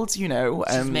household. You know,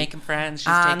 She's making friends.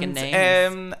 She's taking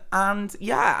names. And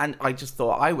I just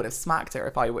thought I would have smacked her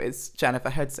if I was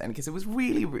Jennifer Hudson, because it was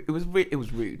really rude. It was rude. It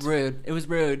was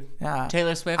rude. Yeah.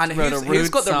 Taylor Swift And wrote a rude who's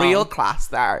got song. the real class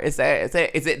there? Is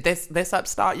it this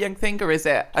upstart young thing, or is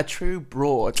it a true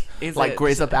broad like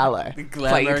Grisabella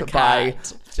Glamour played by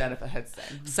cat. Jennifer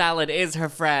Hudson? Salad is her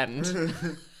friend.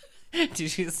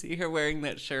 Did you see her wearing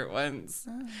that shirt once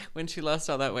when she lost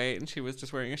all that weight and she was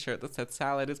just wearing a shirt that said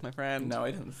 "Salad is my friend"? No,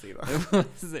 I didn't see that.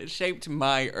 It shaped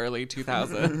my early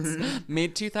 2000s,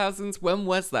 mid 2000s. When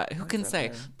was that? Who can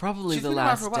say? Probably She's the been around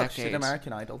last for a while. She did decade.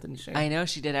 American Idol, didn't she? I know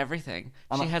she did everything.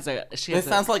 This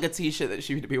sounds like a T-shirt that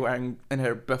she would be wearing in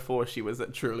her before she was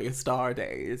at truly a star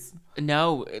days.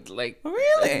 No,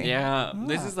 Really? Yeah,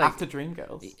 this is like after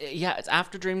Dreamgirls. Yeah, it's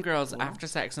after Dreamgirls, after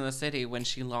Sex and the City, when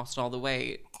she lost all the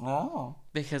weight. Oh.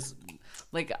 Because,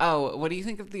 what do you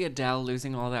think of the Adele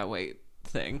losing all that weight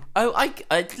thing? Oh, I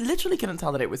literally couldn't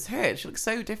tell that it was her. She looks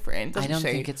so different, doesn't I don't she?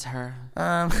 think it's her.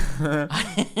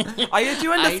 I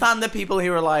do understand the people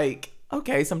who are like,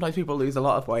 okay, sometimes people lose a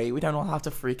lot of weight. We don't all have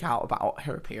to freak out about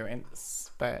her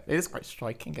appearance. But it is quite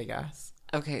striking, I guess.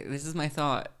 Okay, this is my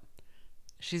thought.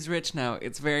 She's rich now.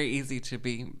 It's very easy to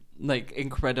be,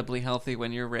 incredibly healthy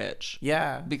when you're rich.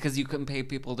 Yeah. Because you can pay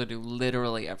people to do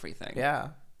literally everything. Yeah.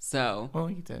 So. Well,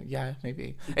 you do. Yeah,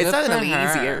 maybe. Good It's definitely for her.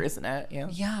 easier, isn't it? Yeah.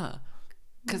 Yeah.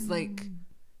 Because,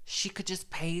 she could just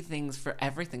pay things for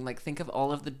everything. Think of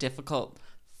all of the difficult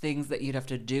things that you'd have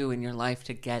to do in your life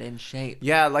to get in shape.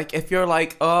 Yeah, if you're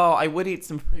like, oh, I would eat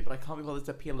some fruit, but I can't be bothered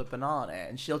to peel a banana.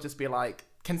 And she'll just be like,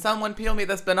 can someone peel me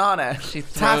this banana?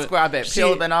 Task rabbit,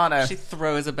 peel a banana. She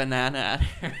throws a banana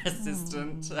at her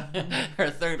assistant, her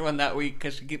third one that week,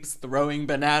 because she keeps throwing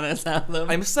bananas at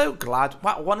them. I'm so glad.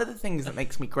 One of the things that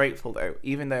makes me grateful, though,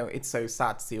 even though it's so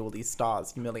sad to see all these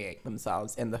stars humiliate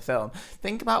themselves in the film,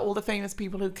 think about all the famous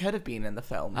people who could have been in the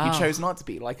film, who chose not to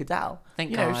be, like Adele.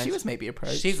 Thank God. She was maybe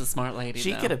approached. She's a smart lady.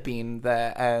 She though. could have been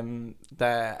the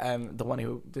one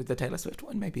who did the Taylor Swift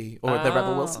one, maybe, or the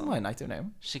Rebel Wilson one. I don't know.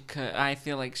 She could. I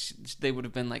feel like they would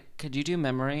have been like, "Could you do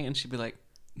Memory?" And she'd be like,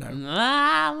 No.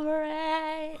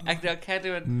 Memory. I can't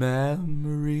do it.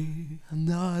 Memory,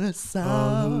 Not a all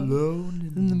sound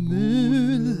alone in the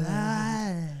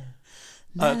moonlight.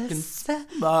 I can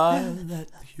smile at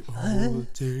the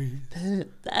old days.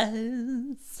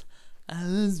 I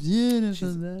was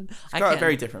beautiful then. She's got a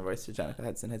very different voice to Jennifer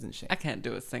Hudson, hasn't she? I can't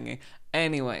do it singing.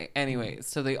 Anyway,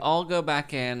 so they all go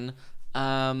back in.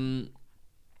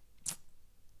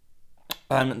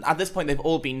 At this point, they've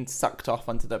all been sucked off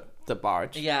onto the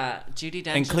barge. Yeah, Judi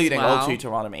Dench Including as well. old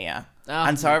Deuteronomy, yeah. Oh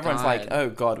and so my everyone's God. like, oh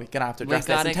God, we're going to have to address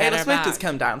this. gotta And get Taylor her Swift back. has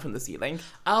come down from the ceiling.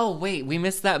 Oh, wait, we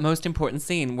missed that most important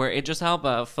scene where Idris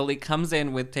Elba fully comes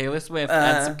in with Taylor Swift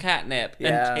and some catnip.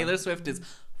 yeah. And Taylor Swift is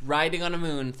riding on a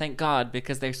moon, thank God,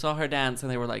 because they saw her dance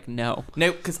and they were like, no.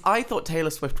 No, because I thought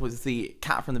Taylor Swift was the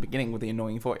cat from the beginning with the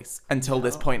annoying voice until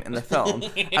this point in the film.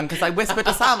 And because I whispered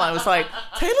to Sam, I was like,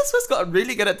 Taylor Swift's got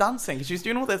really good at dancing because she was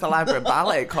doing all this elaborate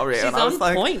ballet choreo. She's and I was on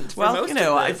like, point for well, most you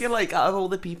know, of I this. feel like out of all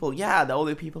the people, all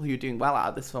the people who are doing well out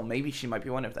of this film, maybe she might be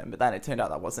one of them. But then it turned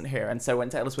out that wasn't her. And so when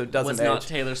Taylor Swift does Was emerge, not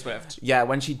Taylor Swift. yeah,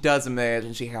 when she does emerge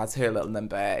and she has her little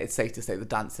number, it's safe to say the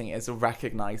dancing is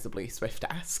recognisably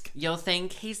Swift-esque. You'll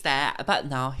think he's there, but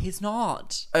no, he's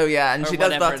not. Oh yeah, and Or she does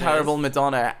whatever that it terrible is.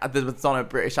 the Madonna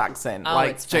British accent, Oh,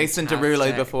 like it's Jason fantastic.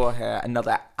 Derulo before her,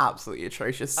 another absolutely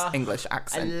atrocious English I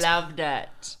accent. loved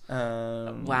it.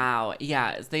 Um, Wow.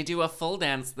 Yeah, they do a full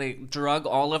dance. They drug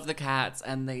all of the cats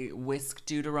and they whisk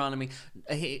Deuteronomy.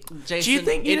 Jason, do you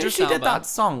think Idris she did Elba. that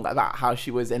song about how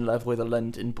she was in love with a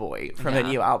London boy from her Yeah.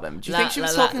 new album? Do you think she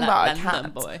was talking about a London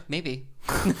cat? boy? Maybe.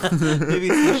 Maybe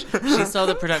she saw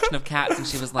the production of Cats and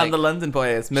she was like, And the London boy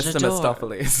is Mr. J'adore.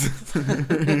 Mistopheles.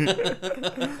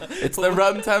 It's the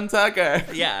Rum Tum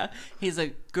Tugger. yeah, he's a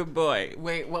good boy.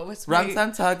 Wait, what was Rum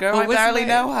Tum Tugger, what I was barely my-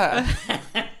 know her.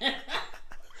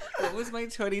 What was my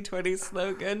 2020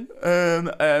 slogan?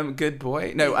 Good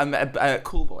boy. No,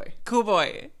 cool boy. Cool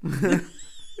boy.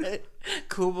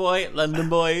 Cool boy, London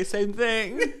boy, same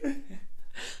thing.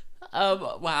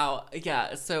 Wow.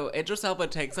 Yeah. So Idris Elba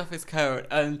takes off his coat,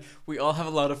 and we all have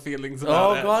a lot of feelings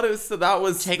about it. Oh God,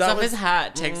 Takes off his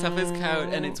hat, takes off his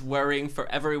coat, and it's worrying for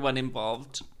everyone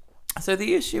involved. So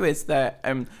the issue is that,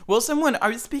 I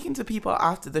was speaking to people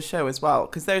after the show as well,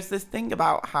 because there's this thing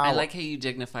about how... I like how you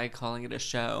dignify calling it a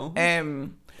show.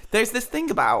 There's this thing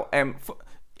about,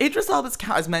 Idris Elba's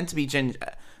cat is meant to be ginger.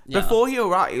 Yeah. Before he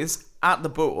arrives at the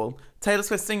ball, Taylor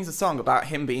Swift sings a song about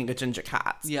him being a ginger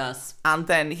cat. Yes. And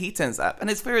then he turns up, and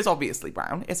his fur is obviously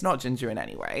brown. It's not ginger in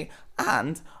any way.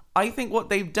 And I think what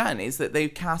they've done is that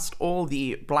they've cast all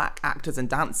the black actors and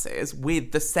dancers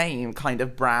with the same kind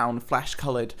of brown,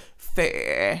 flesh-coloured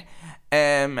fur.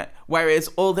 Whereas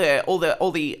all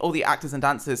the actors and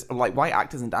dancers, like white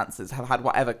actors and dancers, have had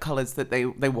whatever colours that they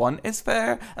want as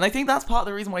fur. And I think that's part of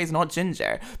the reason why he's not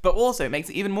ginger. But also it makes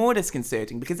it even more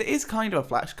disconcerting because it is kind of a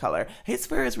flesh colour. His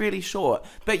fur is really short,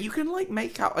 but you can like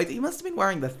make out, like, he must have been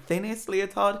wearing the thinnest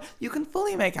leotard. You can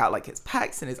fully make out like his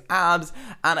pecs and his abs,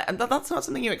 and that's not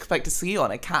something you expect to see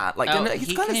on a cat. Like, he's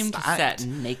he kind came of to stacked. set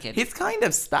naked. He's kind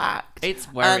of stacked. It's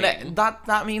worrying. And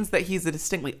that means that he's a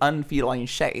distinctly unfeline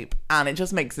shape, and it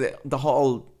just makes it the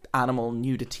whole animal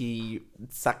nudity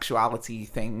sexuality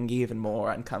thing even more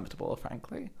uncomfortable,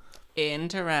 frankly.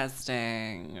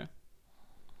 Interesting.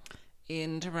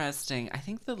 I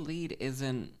think the lead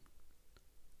isn't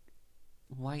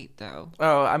white though.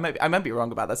 Oh, I might be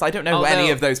wrong about this. I don't know who any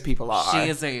of those people are. She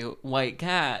is a white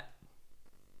cat.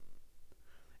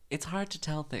 It's hard to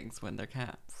tell things when they're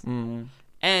cats.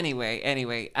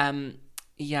 Anyway,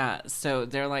 yeah, so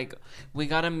they're like, we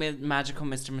got a magical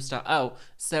Mr. Mustafa. Oh,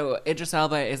 so Idris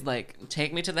Elba is like,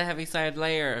 take me to the Heaviside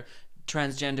Layer,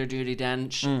 transgender Judi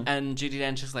Dench. And Judi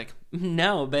Dench is like,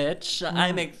 no, bitch,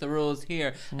 I make the rules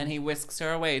here. And he whisks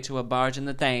her away to a barge in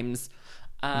the Thames.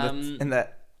 In the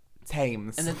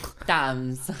Thames. In the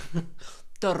Thames.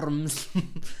 Thames.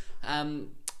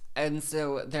 And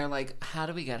so they're like, how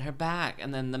do we get her back?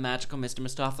 And then the magical Mr.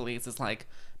 Mistopheles is like,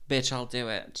 bitch, I'll do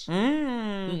it.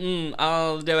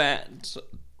 I'll do it.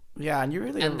 Yeah, and you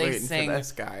really are rooting for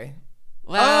this guy.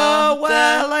 Well,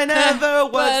 I never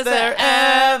was there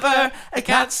ever a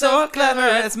cat so clever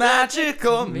as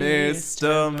magical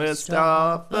Mr.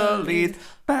 Mistopheles.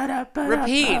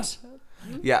 Repeat.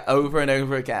 Yeah, over and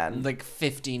over again. Like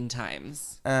 15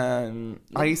 times.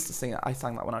 I used to sing it. I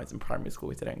sang that when I was in primary school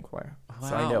with the choir.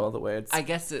 So I know all the words. I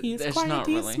guess He's it's quite not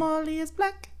really. He's small, he is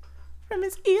black. From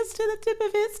his ears to the tip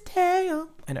of his tail.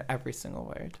 I know every single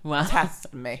word. Wow.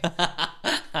 Test me.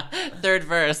 Third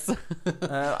verse.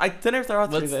 I don't know if there are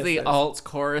What's two the verses. alt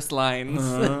chorus lines?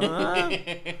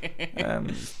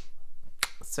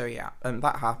 So yeah,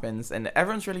 that happens, and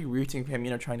everyone's really rooting for him.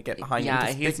 Trying to get behind him. Yeah,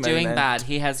 This he's big doing moment. bad.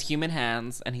 He has human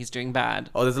hands, and he's doing bad.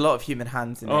 Oh, there's a lot of human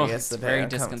hands in there. Oh, Yes, it's they're very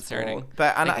uncomfortable. disconcerting.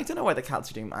 But Like- I don't know why the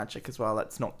cats are doing magic as well.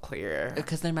 That's not clear.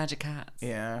 Because they're magic cats.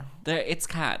 Yeah, It's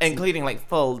cats. including like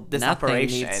full Nothing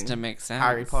disapparition. needs to make sense.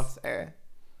 Harry Potter.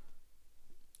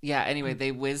 Yeah, anyway,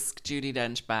 they whisk Judi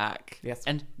Dench back. Yes.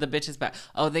 And the bitch is back.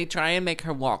 Oh, they try and make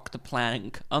her walk the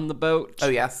plank on the boat. Oh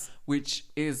yes. Which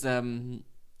is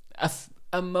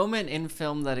a moment in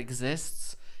film that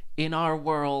exists in our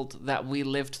world that we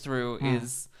lived through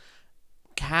is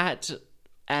cat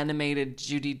animated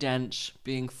Judi Dench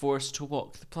being forced to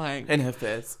walk the plank In her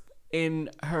fizz. in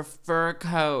her fur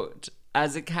coat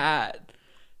as a cat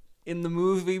in the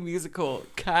movie musical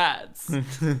Cats,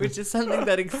 which is something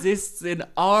that exists in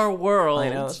our world. I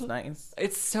know, it's nice.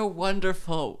 It's so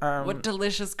wonderful. What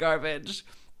delicious garbage.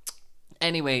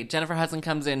 Anyway, Jennifer Hudson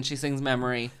comes in. She sings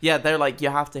Memory. Yeah, they're like,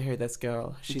 you have to hear this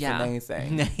girl. She's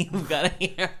amazing. You've got to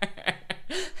hear her.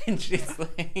 And she's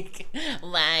like,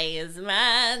 wise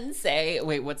man say.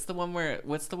 Wait, what's the one where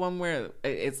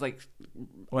it's like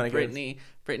When it goes-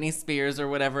 Britney Spears or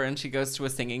whatever, and she goes to a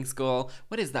singing school.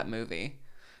 What is that movie?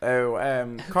 Oh,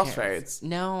 Who Crossroads. cares?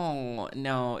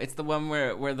 No. It's the one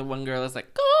where the one girl is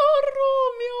like, Caro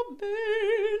mio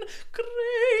ben,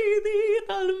 credi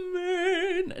dal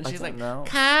men. And I she's don't like, know.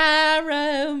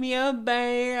 Caro mio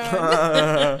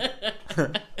ben.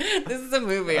 This is a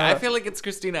movie. I feel like it's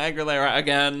Christina Aguilera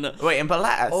again. Wait, in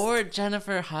Burlesque? Or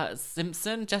Jennifer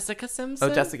Simpson? Jessica Simpson?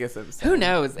 Oh, Jessica Simpson. Who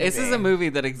knows? This is a Maybe. movie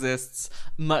that exists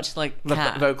much like The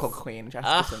Cats. vocal queen, Jessica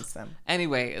Ugh. Simpson.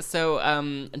 Anyway, so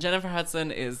Jennifer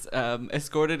Hudson is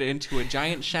escorted into a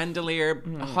giant chandelier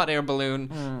hot air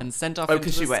balloon and sent off Oh, into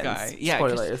 'cause the she wins. sky. Yeah,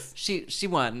 'cause Spoilers. she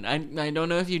won. I don't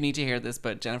know if you need to hear this,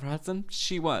 but Jennifer Hudson,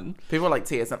 she won. People like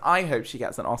tears, and I hope she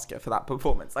gets an Oscar for that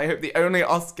performance. I hope the only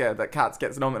Oscar that Cats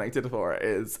gets nominated nominated for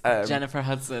is Jennifer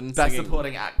Hudson Best singing.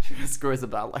 Supporting Actress,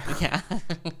 Grisabella. Yeah.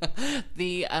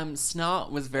 The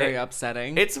snot was very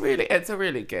upsetting. It's a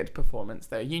really good performance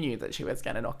though. You knew that she was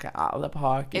gonna knock it out of the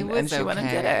park, and, It was and she went and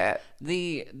did okay.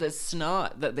 it. The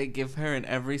snot that they give her in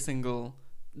every single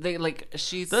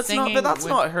she's That's singing not, but that's with-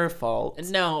 not her fault.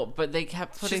 No, but they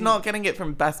kept putting She's not getting it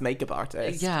from Best Makeup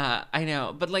Artist. Yeah, I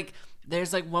know. But like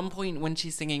there's like one point when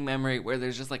she's singing Memory where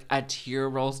there's just like a tear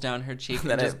rolls down her cheek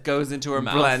and then just it goes into her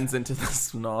mouth. Blends into the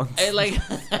snot. It like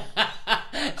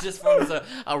just forms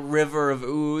a river of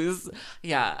ooze.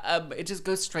 Yeah, it just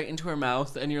goes straight into her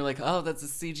mouth, and you're like, oh, that's a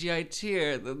CGI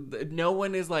tear. No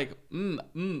one is like,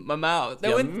 my mouth.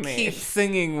 No one Yummy. keeps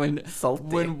singing Salty.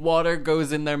 when water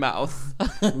goes in their mouth.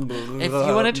 If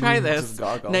you want to try this, Just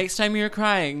gargle. next time you're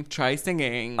crying, try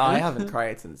singing. I haven't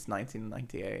cried since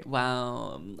 1998.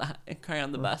 Wow, I cry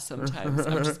on the bus sometimes.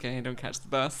 I'm just kidding. I don't catch the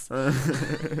bus.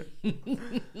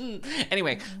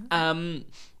 Anyway,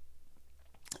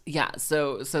 yeah.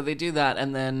 So they do that,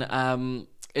 and then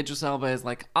Idris Elba is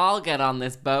like, "I'll get on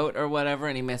this boat" or whatever,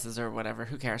 and he misses or whatever.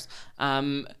 Who cares?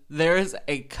 There's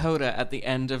a coda at the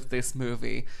end of this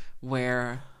movie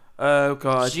where Oh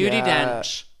god, Judi yeah.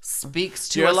 Dench speaks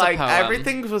to You're us like, a poem.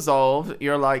 everything's resolved.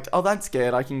 You're like, oh, that's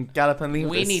good. I can get up and leave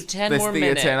We this, need 10 this more theater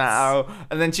minutes. now.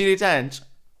 And then Judi Dench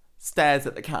stares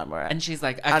at the camera. And she's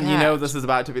like, and you know this is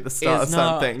about to be the start of is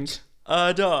not something.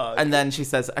 a dog. And then she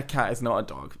says, a cat is not a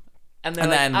dog. And they're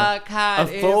And like, then a cat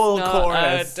a full is not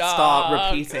chorus a dog.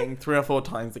 start repeating 3 or 4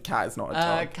 times, a cat is not a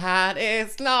A dog. cat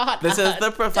is not This is a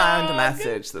the profound dog.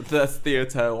 message that this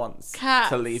theater wants Cats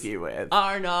to leave you with.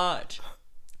 Are not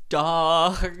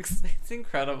dogs. It's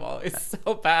incredible. It's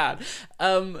so bad.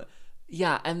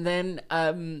 Yeah, and then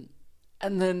the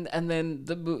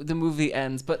movie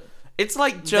ends, but It's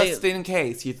like, just in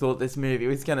case you thought this movie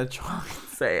was going to try and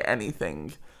say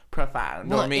anything profound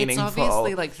Well, or it's meaningful,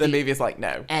 obviously, like, the the- movie's like,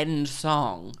 no. end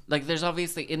song. Like there's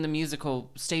obviously in the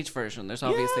musical stage version, there's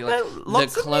obviously Yeah, like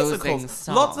the closing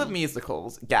song. Lots of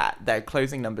musicals get their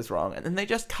closing numbers wrong, and then they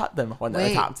just cut them when they're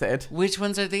Wait, adapted. which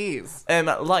ones are these?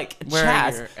 Like Where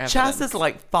are your Chess. Chess evidence? is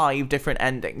like 5 different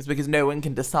endings because no one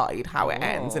can decide how it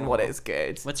ends and what Oh. is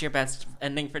good. What's your best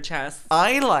ending for Chess?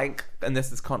 I like, and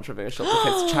this is controversial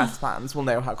because chess fans will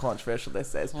know how controversial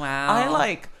this is. Wow. I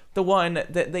like the one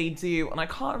that they do, and I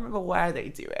can't remember where they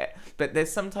do it, but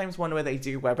there's sometimes one where they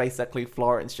do where basically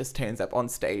Florence just turns up on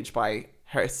stage by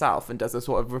herself and does a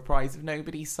sort of reprise of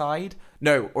Nobody's Side.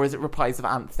 No, or is it reprise of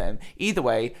Anthem? Either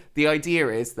way, the idea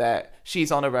is that she's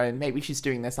on her own. Maybe she's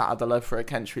doing this out of the love for her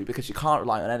country because she can't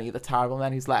rely on any of the terrible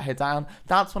men who's let her down.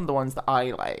 That's one of the ones that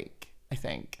I like, I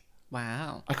think.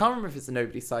 Wow. I can't remember if it's a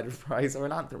Nobody's Side reprise or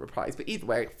an Anthem reprise, but either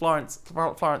way, Florence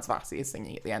Vassy is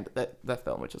singing at the end of the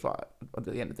film, which is what, at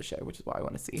the end of the show, which is what I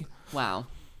want to see. Wow.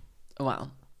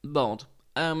 Bold.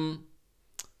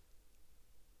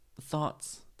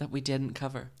 Thoughts that we didn't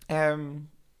cover.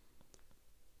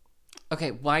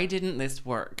 Okay, why didn't this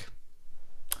work?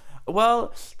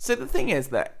 Well, so the thing is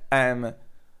that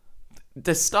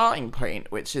the starting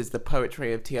point, which is the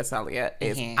poetry of T.S. Eliot,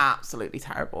 is absolutely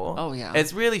terrible. Oh, yeah.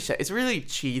 It's really shit. It's really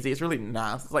cheesy. It's really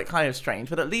nasty. It's like kind of strange,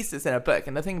 but at least it's in a book.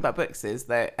 And the thing about books is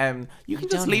that you can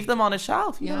just leave them on a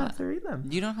shelf. You don't have to read them.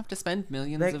 You don't have to spend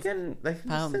millions They of can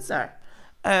pounds. just sit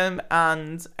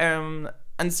there.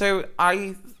 And so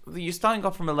you're starting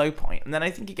off from a low point, and then I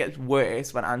think it gets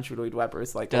worse when Andrew Lloyd Webber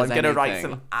is like, well, I'm Does going to write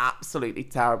anything. some absolutely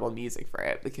terrible music for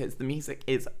it because the music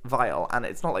is vile, and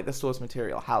it's not like the source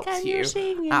material helps you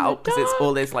out because it's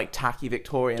all this like tacky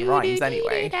Victorian rhymes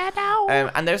anyway.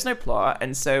 And there's no plot,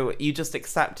 and so you just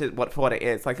accept it for what it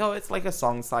is. Like, oh, it's like a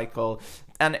song cycle.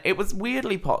 And it was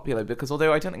weirdly popular because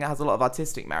although I don't think it has a lot of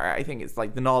artistic merit, I think it's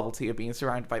like the novelty of being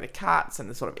surrounded by the cats and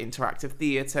the sort of interactive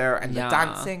theatre and the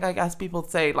dancing, I guess people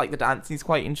say. Like the dancing is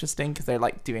quite interesting because they're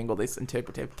like doing all this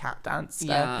interpretive cat dance stuff.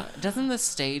 Yeah. Doesn't the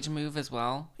stage move as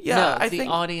well? Yeah, no, I the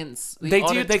think audience. The They go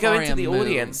into auditorium the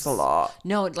audience moves. a lot.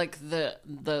 No, like the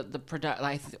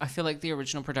I feel like the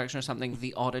original production or something.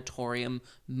 The auditorium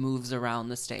moves around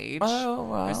the stage. Oh,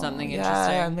 wow. Or something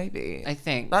Yeah, interesting. maybe. I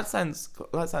think That sounds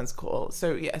cool.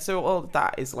 So yeah, so all of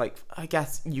that is like, I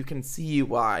guess you can see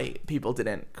why people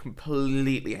didn't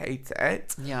completely hate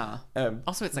it. Yeah.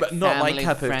 Also, it's but like not my family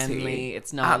cup friendly. of tea.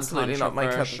 It's not Absolutely not my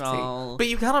cup of tea. But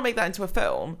you cannot make that into a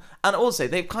film. And also,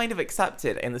 they've kind of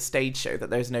accepted in the stage show that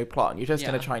there's no plot, and you're just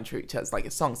going to try and treat it as like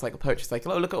a song cycle poetry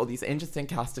cycle. Oh, look at all these interesting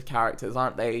cast of characters,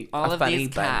 aren't they? all a of funny these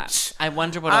bunch. cats. I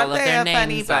wonder what Aren't all of they their a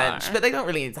funny names bunch? are. But they don't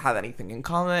really need to have anything in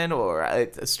common or a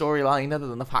storyline other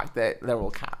than the fact that they're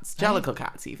all cats. Jellicle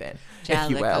cats, even, if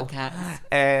you Jellicle will. cats.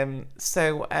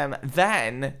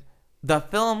 Then the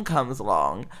film comes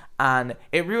along and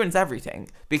it ruins everything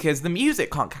because the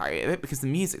music can't carry it because the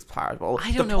music's terrible.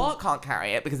 The plot can't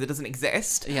carry it because it doesn't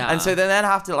exist. Yeah. And so they then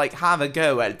have to like have a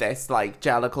go at this like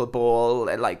Jellicle Ball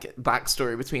and like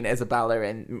backstory between Isabella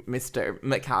and Mr.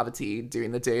 McCavity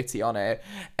doing the dirty on it,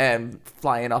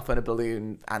 flying off on a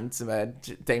balloon, and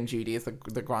Dame Judy is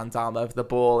the grand dame of the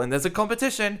ball, and there's a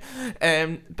competition.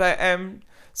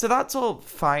 So that's all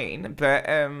fine, but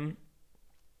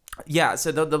yeah,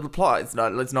 so the plot is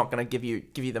not going to give you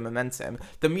the momentum.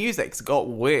 The music's got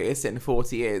worse in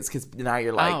 40 years because now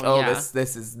you're like,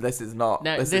 this is not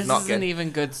isn't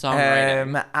even good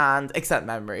songwriting. And Except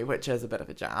Memory, which is a bit of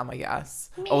a jam, I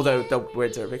guess. Although the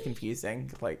words are a bit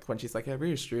confusing, like when she's like,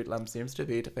 every street lamp seems to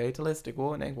beat a fatalistic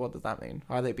warning. What does that mean?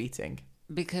 Why are they beating?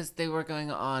 Because they were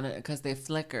going on because they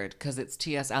flickered because it's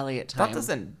T.S. Eliot time. That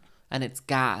doesn't. And it's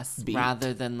gas beat.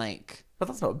 rather than like. But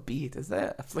that's not a beat, is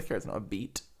it? A flicker is not a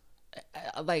beat.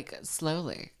 Like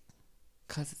slowly,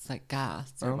 because it's like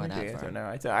gas or whatever. Maybe, I don't know.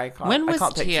 I can't. When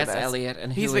was T.S. Eliot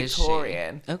and he's who is she?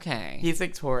 Victorian. Okay, he's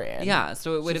Victorian. Yeah,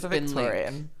 so it would have been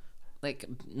Victorian.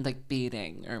 like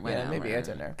beating or whatever. Yeah, maybe, I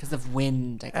don't know. Because of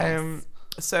wind, I guess.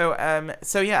 So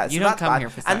yeah, you so don't come here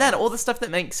for science. And then all the stuff that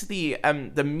makes the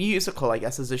musical, I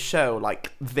guess, as a show,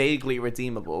 like vaguely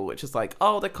redeemable, which is like,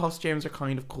 oh, the costumes are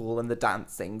kind of cool and the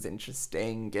dancing's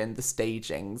interesting and the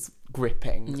staging's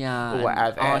gripping, or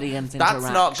whatever. Audience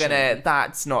interaction.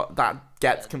 That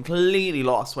gets completely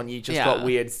lost when you just got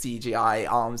weird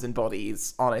CGI arms and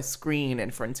bodies on a screen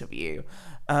in front of you.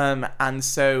 And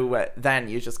so then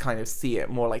you just kind of see it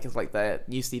more like it's like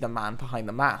you see the man behind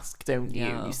the mask, don't you?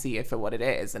 Yeah. You see it for what it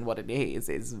is, and what it is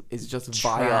just Trash.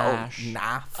 vile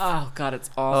naff. Oh god, it's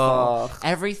awful.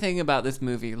 Everything about this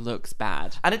movie looks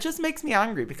bad, and it just makes me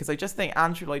angry because I just think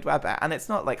Andrew Lloyd Webber, and it's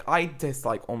not like I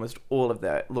dislike almost all of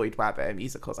the Lloyd Webber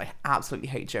musicals. I absolutely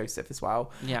hate Joseph as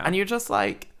well. Yeah, and you're just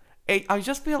like, I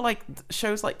just feel like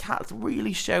shows like Cats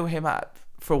really show him up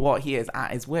for what he is at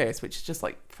his worst, which is just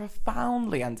like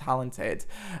profoundly untalented.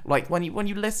 Like when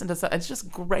you listen to it's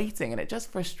just grating, and it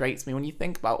just frustrates me when you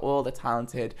think about all the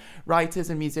talented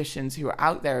writers and musicians who are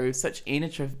out there with such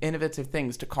innovative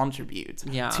things to contribute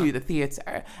to the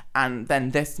theatre, and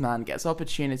then this man gets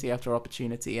opportunity after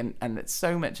opportunity, and it's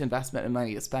so much investment and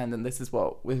money to spend, and this is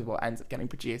what ends up getting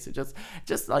produced. It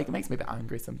just like it makes me a bit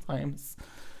angry sometimes.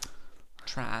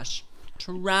 Trash.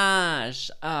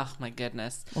 Oh my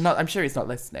goodness. Well, no, I'm sure he's not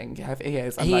listening. He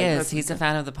is. He is. He's a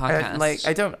fan of the podcast.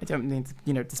 I don't need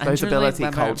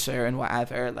disposability culture and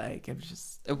whatever. Like it was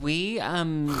just we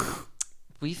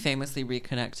famously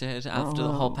reconnected after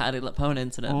the whole Patti LuPone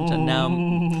incident, and now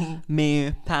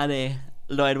me, Patti,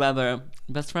 Lloyd Webber,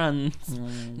 best friends.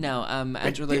 No,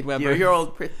 Andrew Lloyd Webber. You're all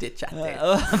pretty chatty.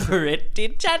 Pretty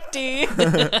chatty.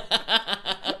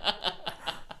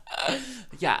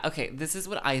 Yeah, okay, this is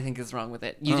what I think is wrong with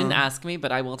it. You didn't ask me,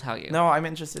 but I will tell you. No, I'm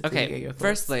interested to hear your thoughts.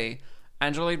 Firstly,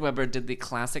 Andrew Lloyd Webber did the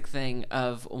classic thing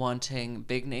of wanting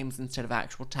big names instead of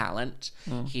actual talent.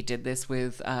 He did this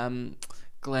with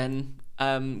Glenn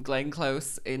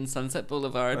Close in Sunset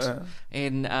Boulevard,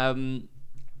 in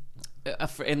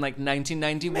like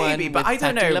 1991. Maybe, but I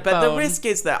don't Patti know. LuPone. But the risk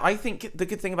is that I think the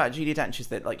good thing about Judi Dench is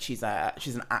that like she's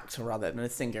an actor rather than a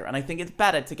singer, and I think it's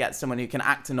better to get someone who can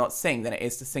act and not sing than it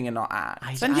is to sing and not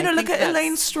act. And look at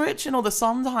Elaine Stritch and all the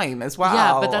Sondheim as well.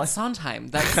 Yeah, but that's Sondheim.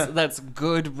 That's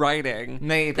good writing.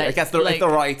 Maybe I guess if the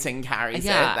writing carries it.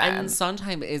 Then. And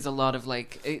Sondheim is a lot of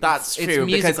like. That's true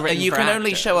because you can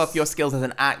only show off your skills skills as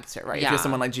an actor, right? Yeah. If you're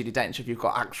someone like Judi Dench, if you've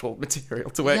got actual material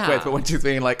to work with, but when she's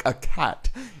being like a cat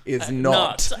is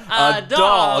not a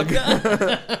dog.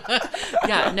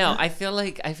 Yeah, no, I feel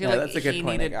like that's a good he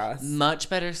point, needed I guess. much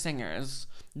better singers.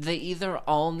 They either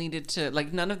all needed to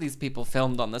like none of these people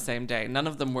filmed on the same day. None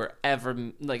of them were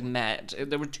ever like met.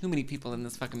 There were too many people in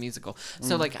this fucking musical.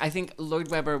 So like I think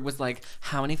Lloyd Webber was like,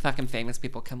 how many fucking famous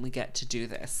people can we get to do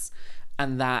this?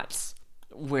 And that's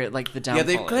where like the downfall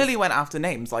they clearly went after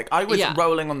names. Like I was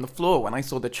rolling on the floor when I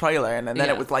saw the trailer, and then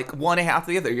it was like one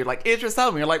after the other. You're like Idris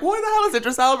Elba. You're like, why the hell is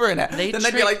Idris Elba in it? Then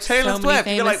they'd be like Taylor Swift.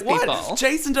 You're like, what? People.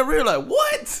 Jason Derulo.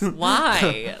 What?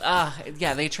 Why?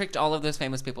 Yeah, they tricked all of those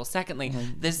famous people. Secondly,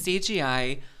 the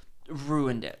CGI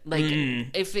ruined it. Like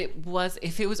if it was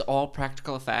all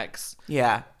practical effects,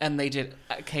 and they did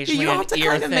occasionally you have to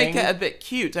ear kind of thing. make it a bit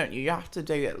cute, don't you? You have to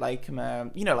do it like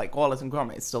like Wallace and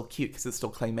Gromit is still cute because it's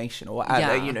still claymation or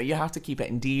whatever. Yeah. You have to keep it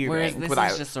endearing. Whereas this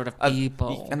is just sort of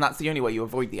people, and that's the only way you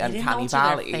avoid the they uncanny didn't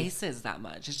alter valley. their faces that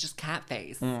much. It's just cat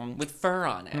face with fur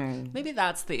on it. Maybe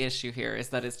that's the issue here, is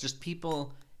that it's just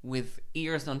people with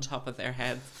ears on top of their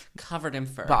heads, covered in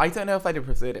fur. But I don't know if I'd have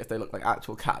preferred it if they looked like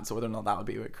actual cats, or whether or not that would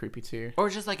be a bit creepy too. Or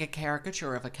just like a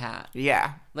caricature of a cat.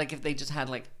 Yeah. Like if they just had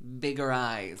like bigger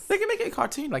eyes. They can make it a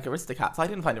cartoon like Aristocats. I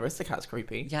didn't find Aristocats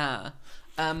creepy. Yeah.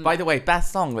 By the way,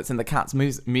 best song that's in the Cats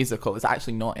musical is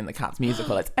actually not in the Cats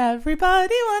musical. It's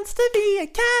Everybody Wants to Be a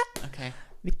Cat. Okay.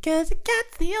 Because a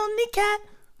cat's the only cat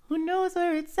who knows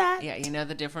where it's at. Yeah, you know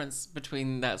the difference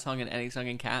between that song and any song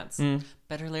in Cats?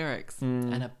 Better lyrics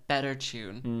and a better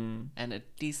tune and a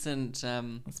decent... It's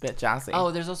a bit jazzy.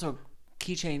 Oh, there's also a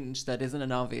key change that isn't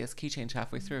an obvious key change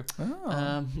halfway through.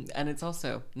 Oh. And it's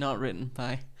also not written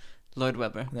by Lloyd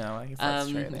Webber. No, I guess that's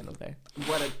true at the end of the day.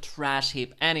 What a trash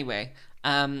heap. Anyway,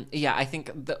 yeah, I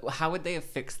think how would they have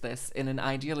fixed this in an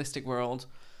idealistic world?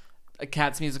 A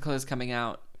Cats musical is coming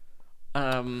out.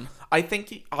 I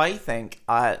think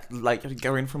like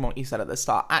going from what you said at the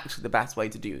start, actually the best way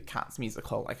to do Cats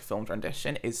musical, like a filmed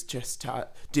rendition, is just to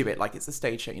do it like it's a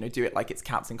stage show, do it like it's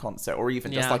Cats in concert, or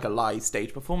even just like a live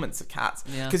stage performance of Cats,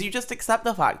 because you just accept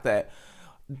the fact that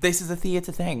this is a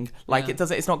theatre thing. Like it's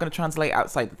not going to translate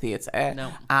outside the theatre.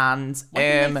 No. And Why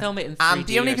can't they film it in 3D and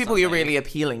the only or people you're something? really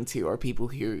appealing to are people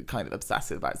who are kind of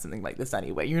obsessive about something like this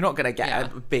anyway. You're not going to get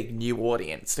a big new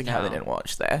audience to come in and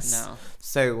watch this. No.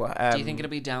 So Do you think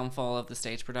it'll be downfall of the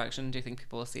stage production? Do you think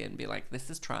people will see it and be like, this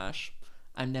is trash?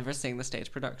 I'm never seeing the stage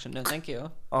production. No, thank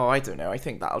you. Oh, I don't know. I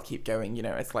think that'll keep going.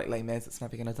 It's like Les Mis. It's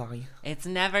never going to die. It's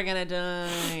never gonna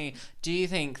die. Do you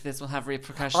think this will have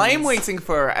repercussions? I'm waiting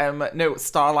for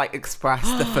Starlight Express,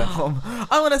 the film.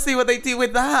 I want to see what they do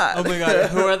with that. Oh my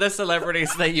god, who are the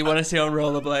celebrities that you want to see on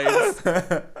rollerblades?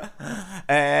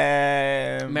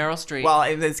 Meryl Streep. Well,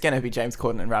 it's going to be James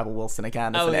Corden and Rebel Wilson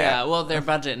again, isn't it? Yeah, well, their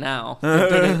budget now.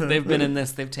 They've been in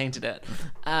this. They've tainted it.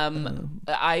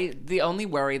 The only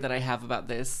worry that I have about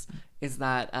this is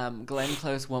that Glenn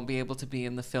Close won't be able to be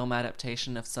in the film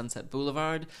adaptation of Sunset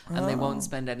Boulevard, and they won't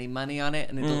spend any money on it,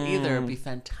 and it'll either be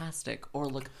fantastic or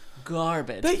look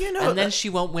garbage. But and then she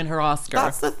won't win her Oscar.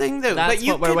 That's the thing, though. That's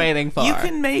what we're waiting for. You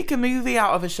can make a movie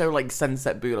out of a show like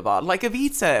Sunset Boulevard. Like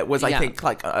Evita was, I think,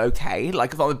 like okay,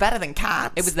 like better than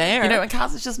Cats. It was there. And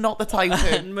Cats is just not the type of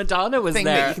And Madonna was thing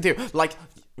there. that you can do. Like,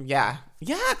 yeah,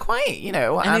 quite.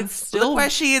 And it's still look where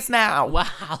she is now.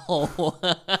 Wow.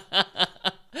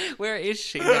 Where is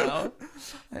she now?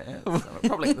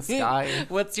 Probably in the sky.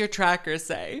 What's your tracker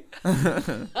say?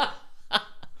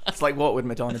 It's like, what would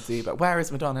Madonna do? But where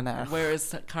is Madonna now? Where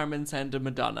is Carmen Sanda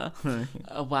Madonna?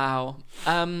 Wow.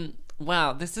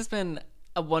 Wow, this has been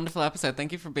a wonderful episode.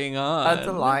 Thank you for being on. A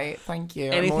delight. Thank you.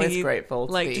 Anything I'm always you'd grateful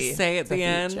to like be to say at the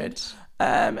end? featured.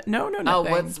 No,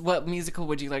 nothing. What musical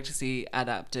would you like to see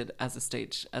adapted as a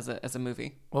stage, as a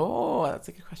movie? Oh, that's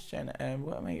a good question.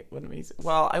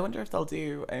 Well, I wonder if they'll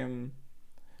do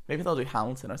maybe they'll do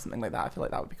Hamilton or something like that. I feel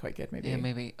like that would be quite good. Maybe. Yeah,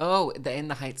 maybe. Oh, the In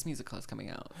the Heights musical is coming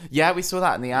out. Yeah, we saw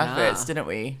that in the adverts, didn't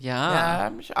we? Yeah. Yeah,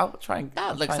 I'm sure I'll try and.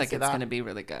 That looks like it's going to be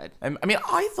really good. I mean,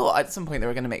 I thought at some point they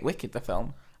were going to make Wicked the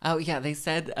film. Oh yeah, they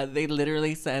said they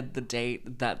literally said the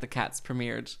date that the Cats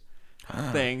premiered.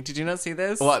 Thing. Did you not see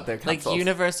this? What, they're like cancelled?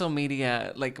 Universal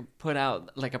Media put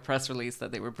out a press release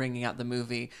that they were bringing out the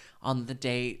movie on the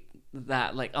date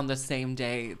that on the same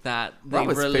day that they That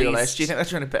was released. foolish. Do you think they're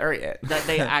trying to bury it? That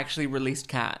they actually released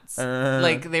Cats.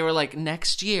 They were like,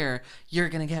 next year you're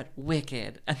gonna get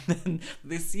Wicked, and then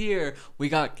this year we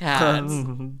got Cats.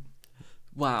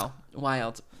 Wow,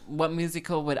 wild. What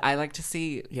musical would I like to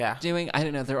see doing? I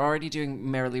don't know. They're already doing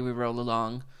Merrily We Roll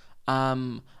Along.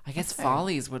 I guess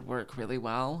Follies would work really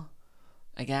well.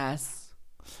 I guess.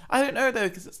 I don't know though,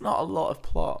 because it's not a lot of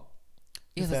plot.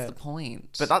 Yeah, that's the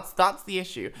point. But that's the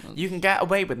issue. You can get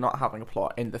away with not having a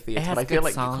plot in the theatre, It has but I feel good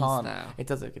like songs, you can't. though. It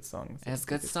does have good songs. It has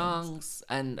good songs,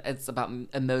 and it's about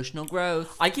emotional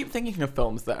growth. I keep thinking of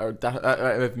films that are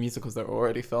of musicals that are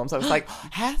already films. I was like,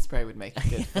 Hairspray would make a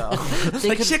good film.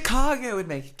 Chicago would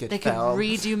make a good They could film.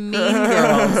 redo Mean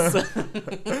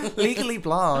Girls. Legally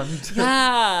Blonde.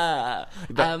 Yeah.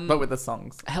 But with the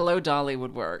songs. Hello Dolly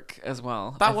would work as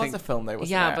well. That I was think. a film though,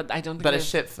 wasn't Yeah, it? but I don't think But a they-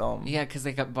 shit film. Yeah, because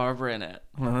they got Barbara in it.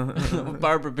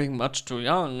 Barbara being much too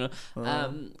young.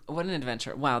 What an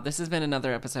adventure. Wow, this has been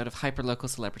another episode of Hyperlocal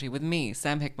Celebrity with me,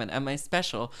 Sam Hickman, and my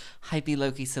special Hypey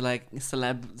Loki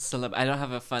celeb. I don't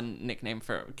have a fun nickname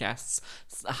for guests.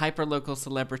 Hyperlocal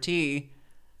Celebrity,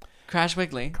 Crash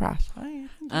Wiggly. Crash. Hi.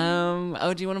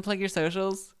 Do you want to plug your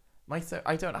socials?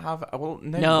 I don't have. Well,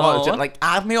 no. No. What,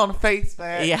 add me on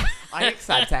Facebook. Yeah. I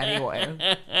accept anyone.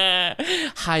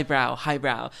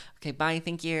 Highbrow. Okay, bye.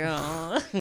 Thank you.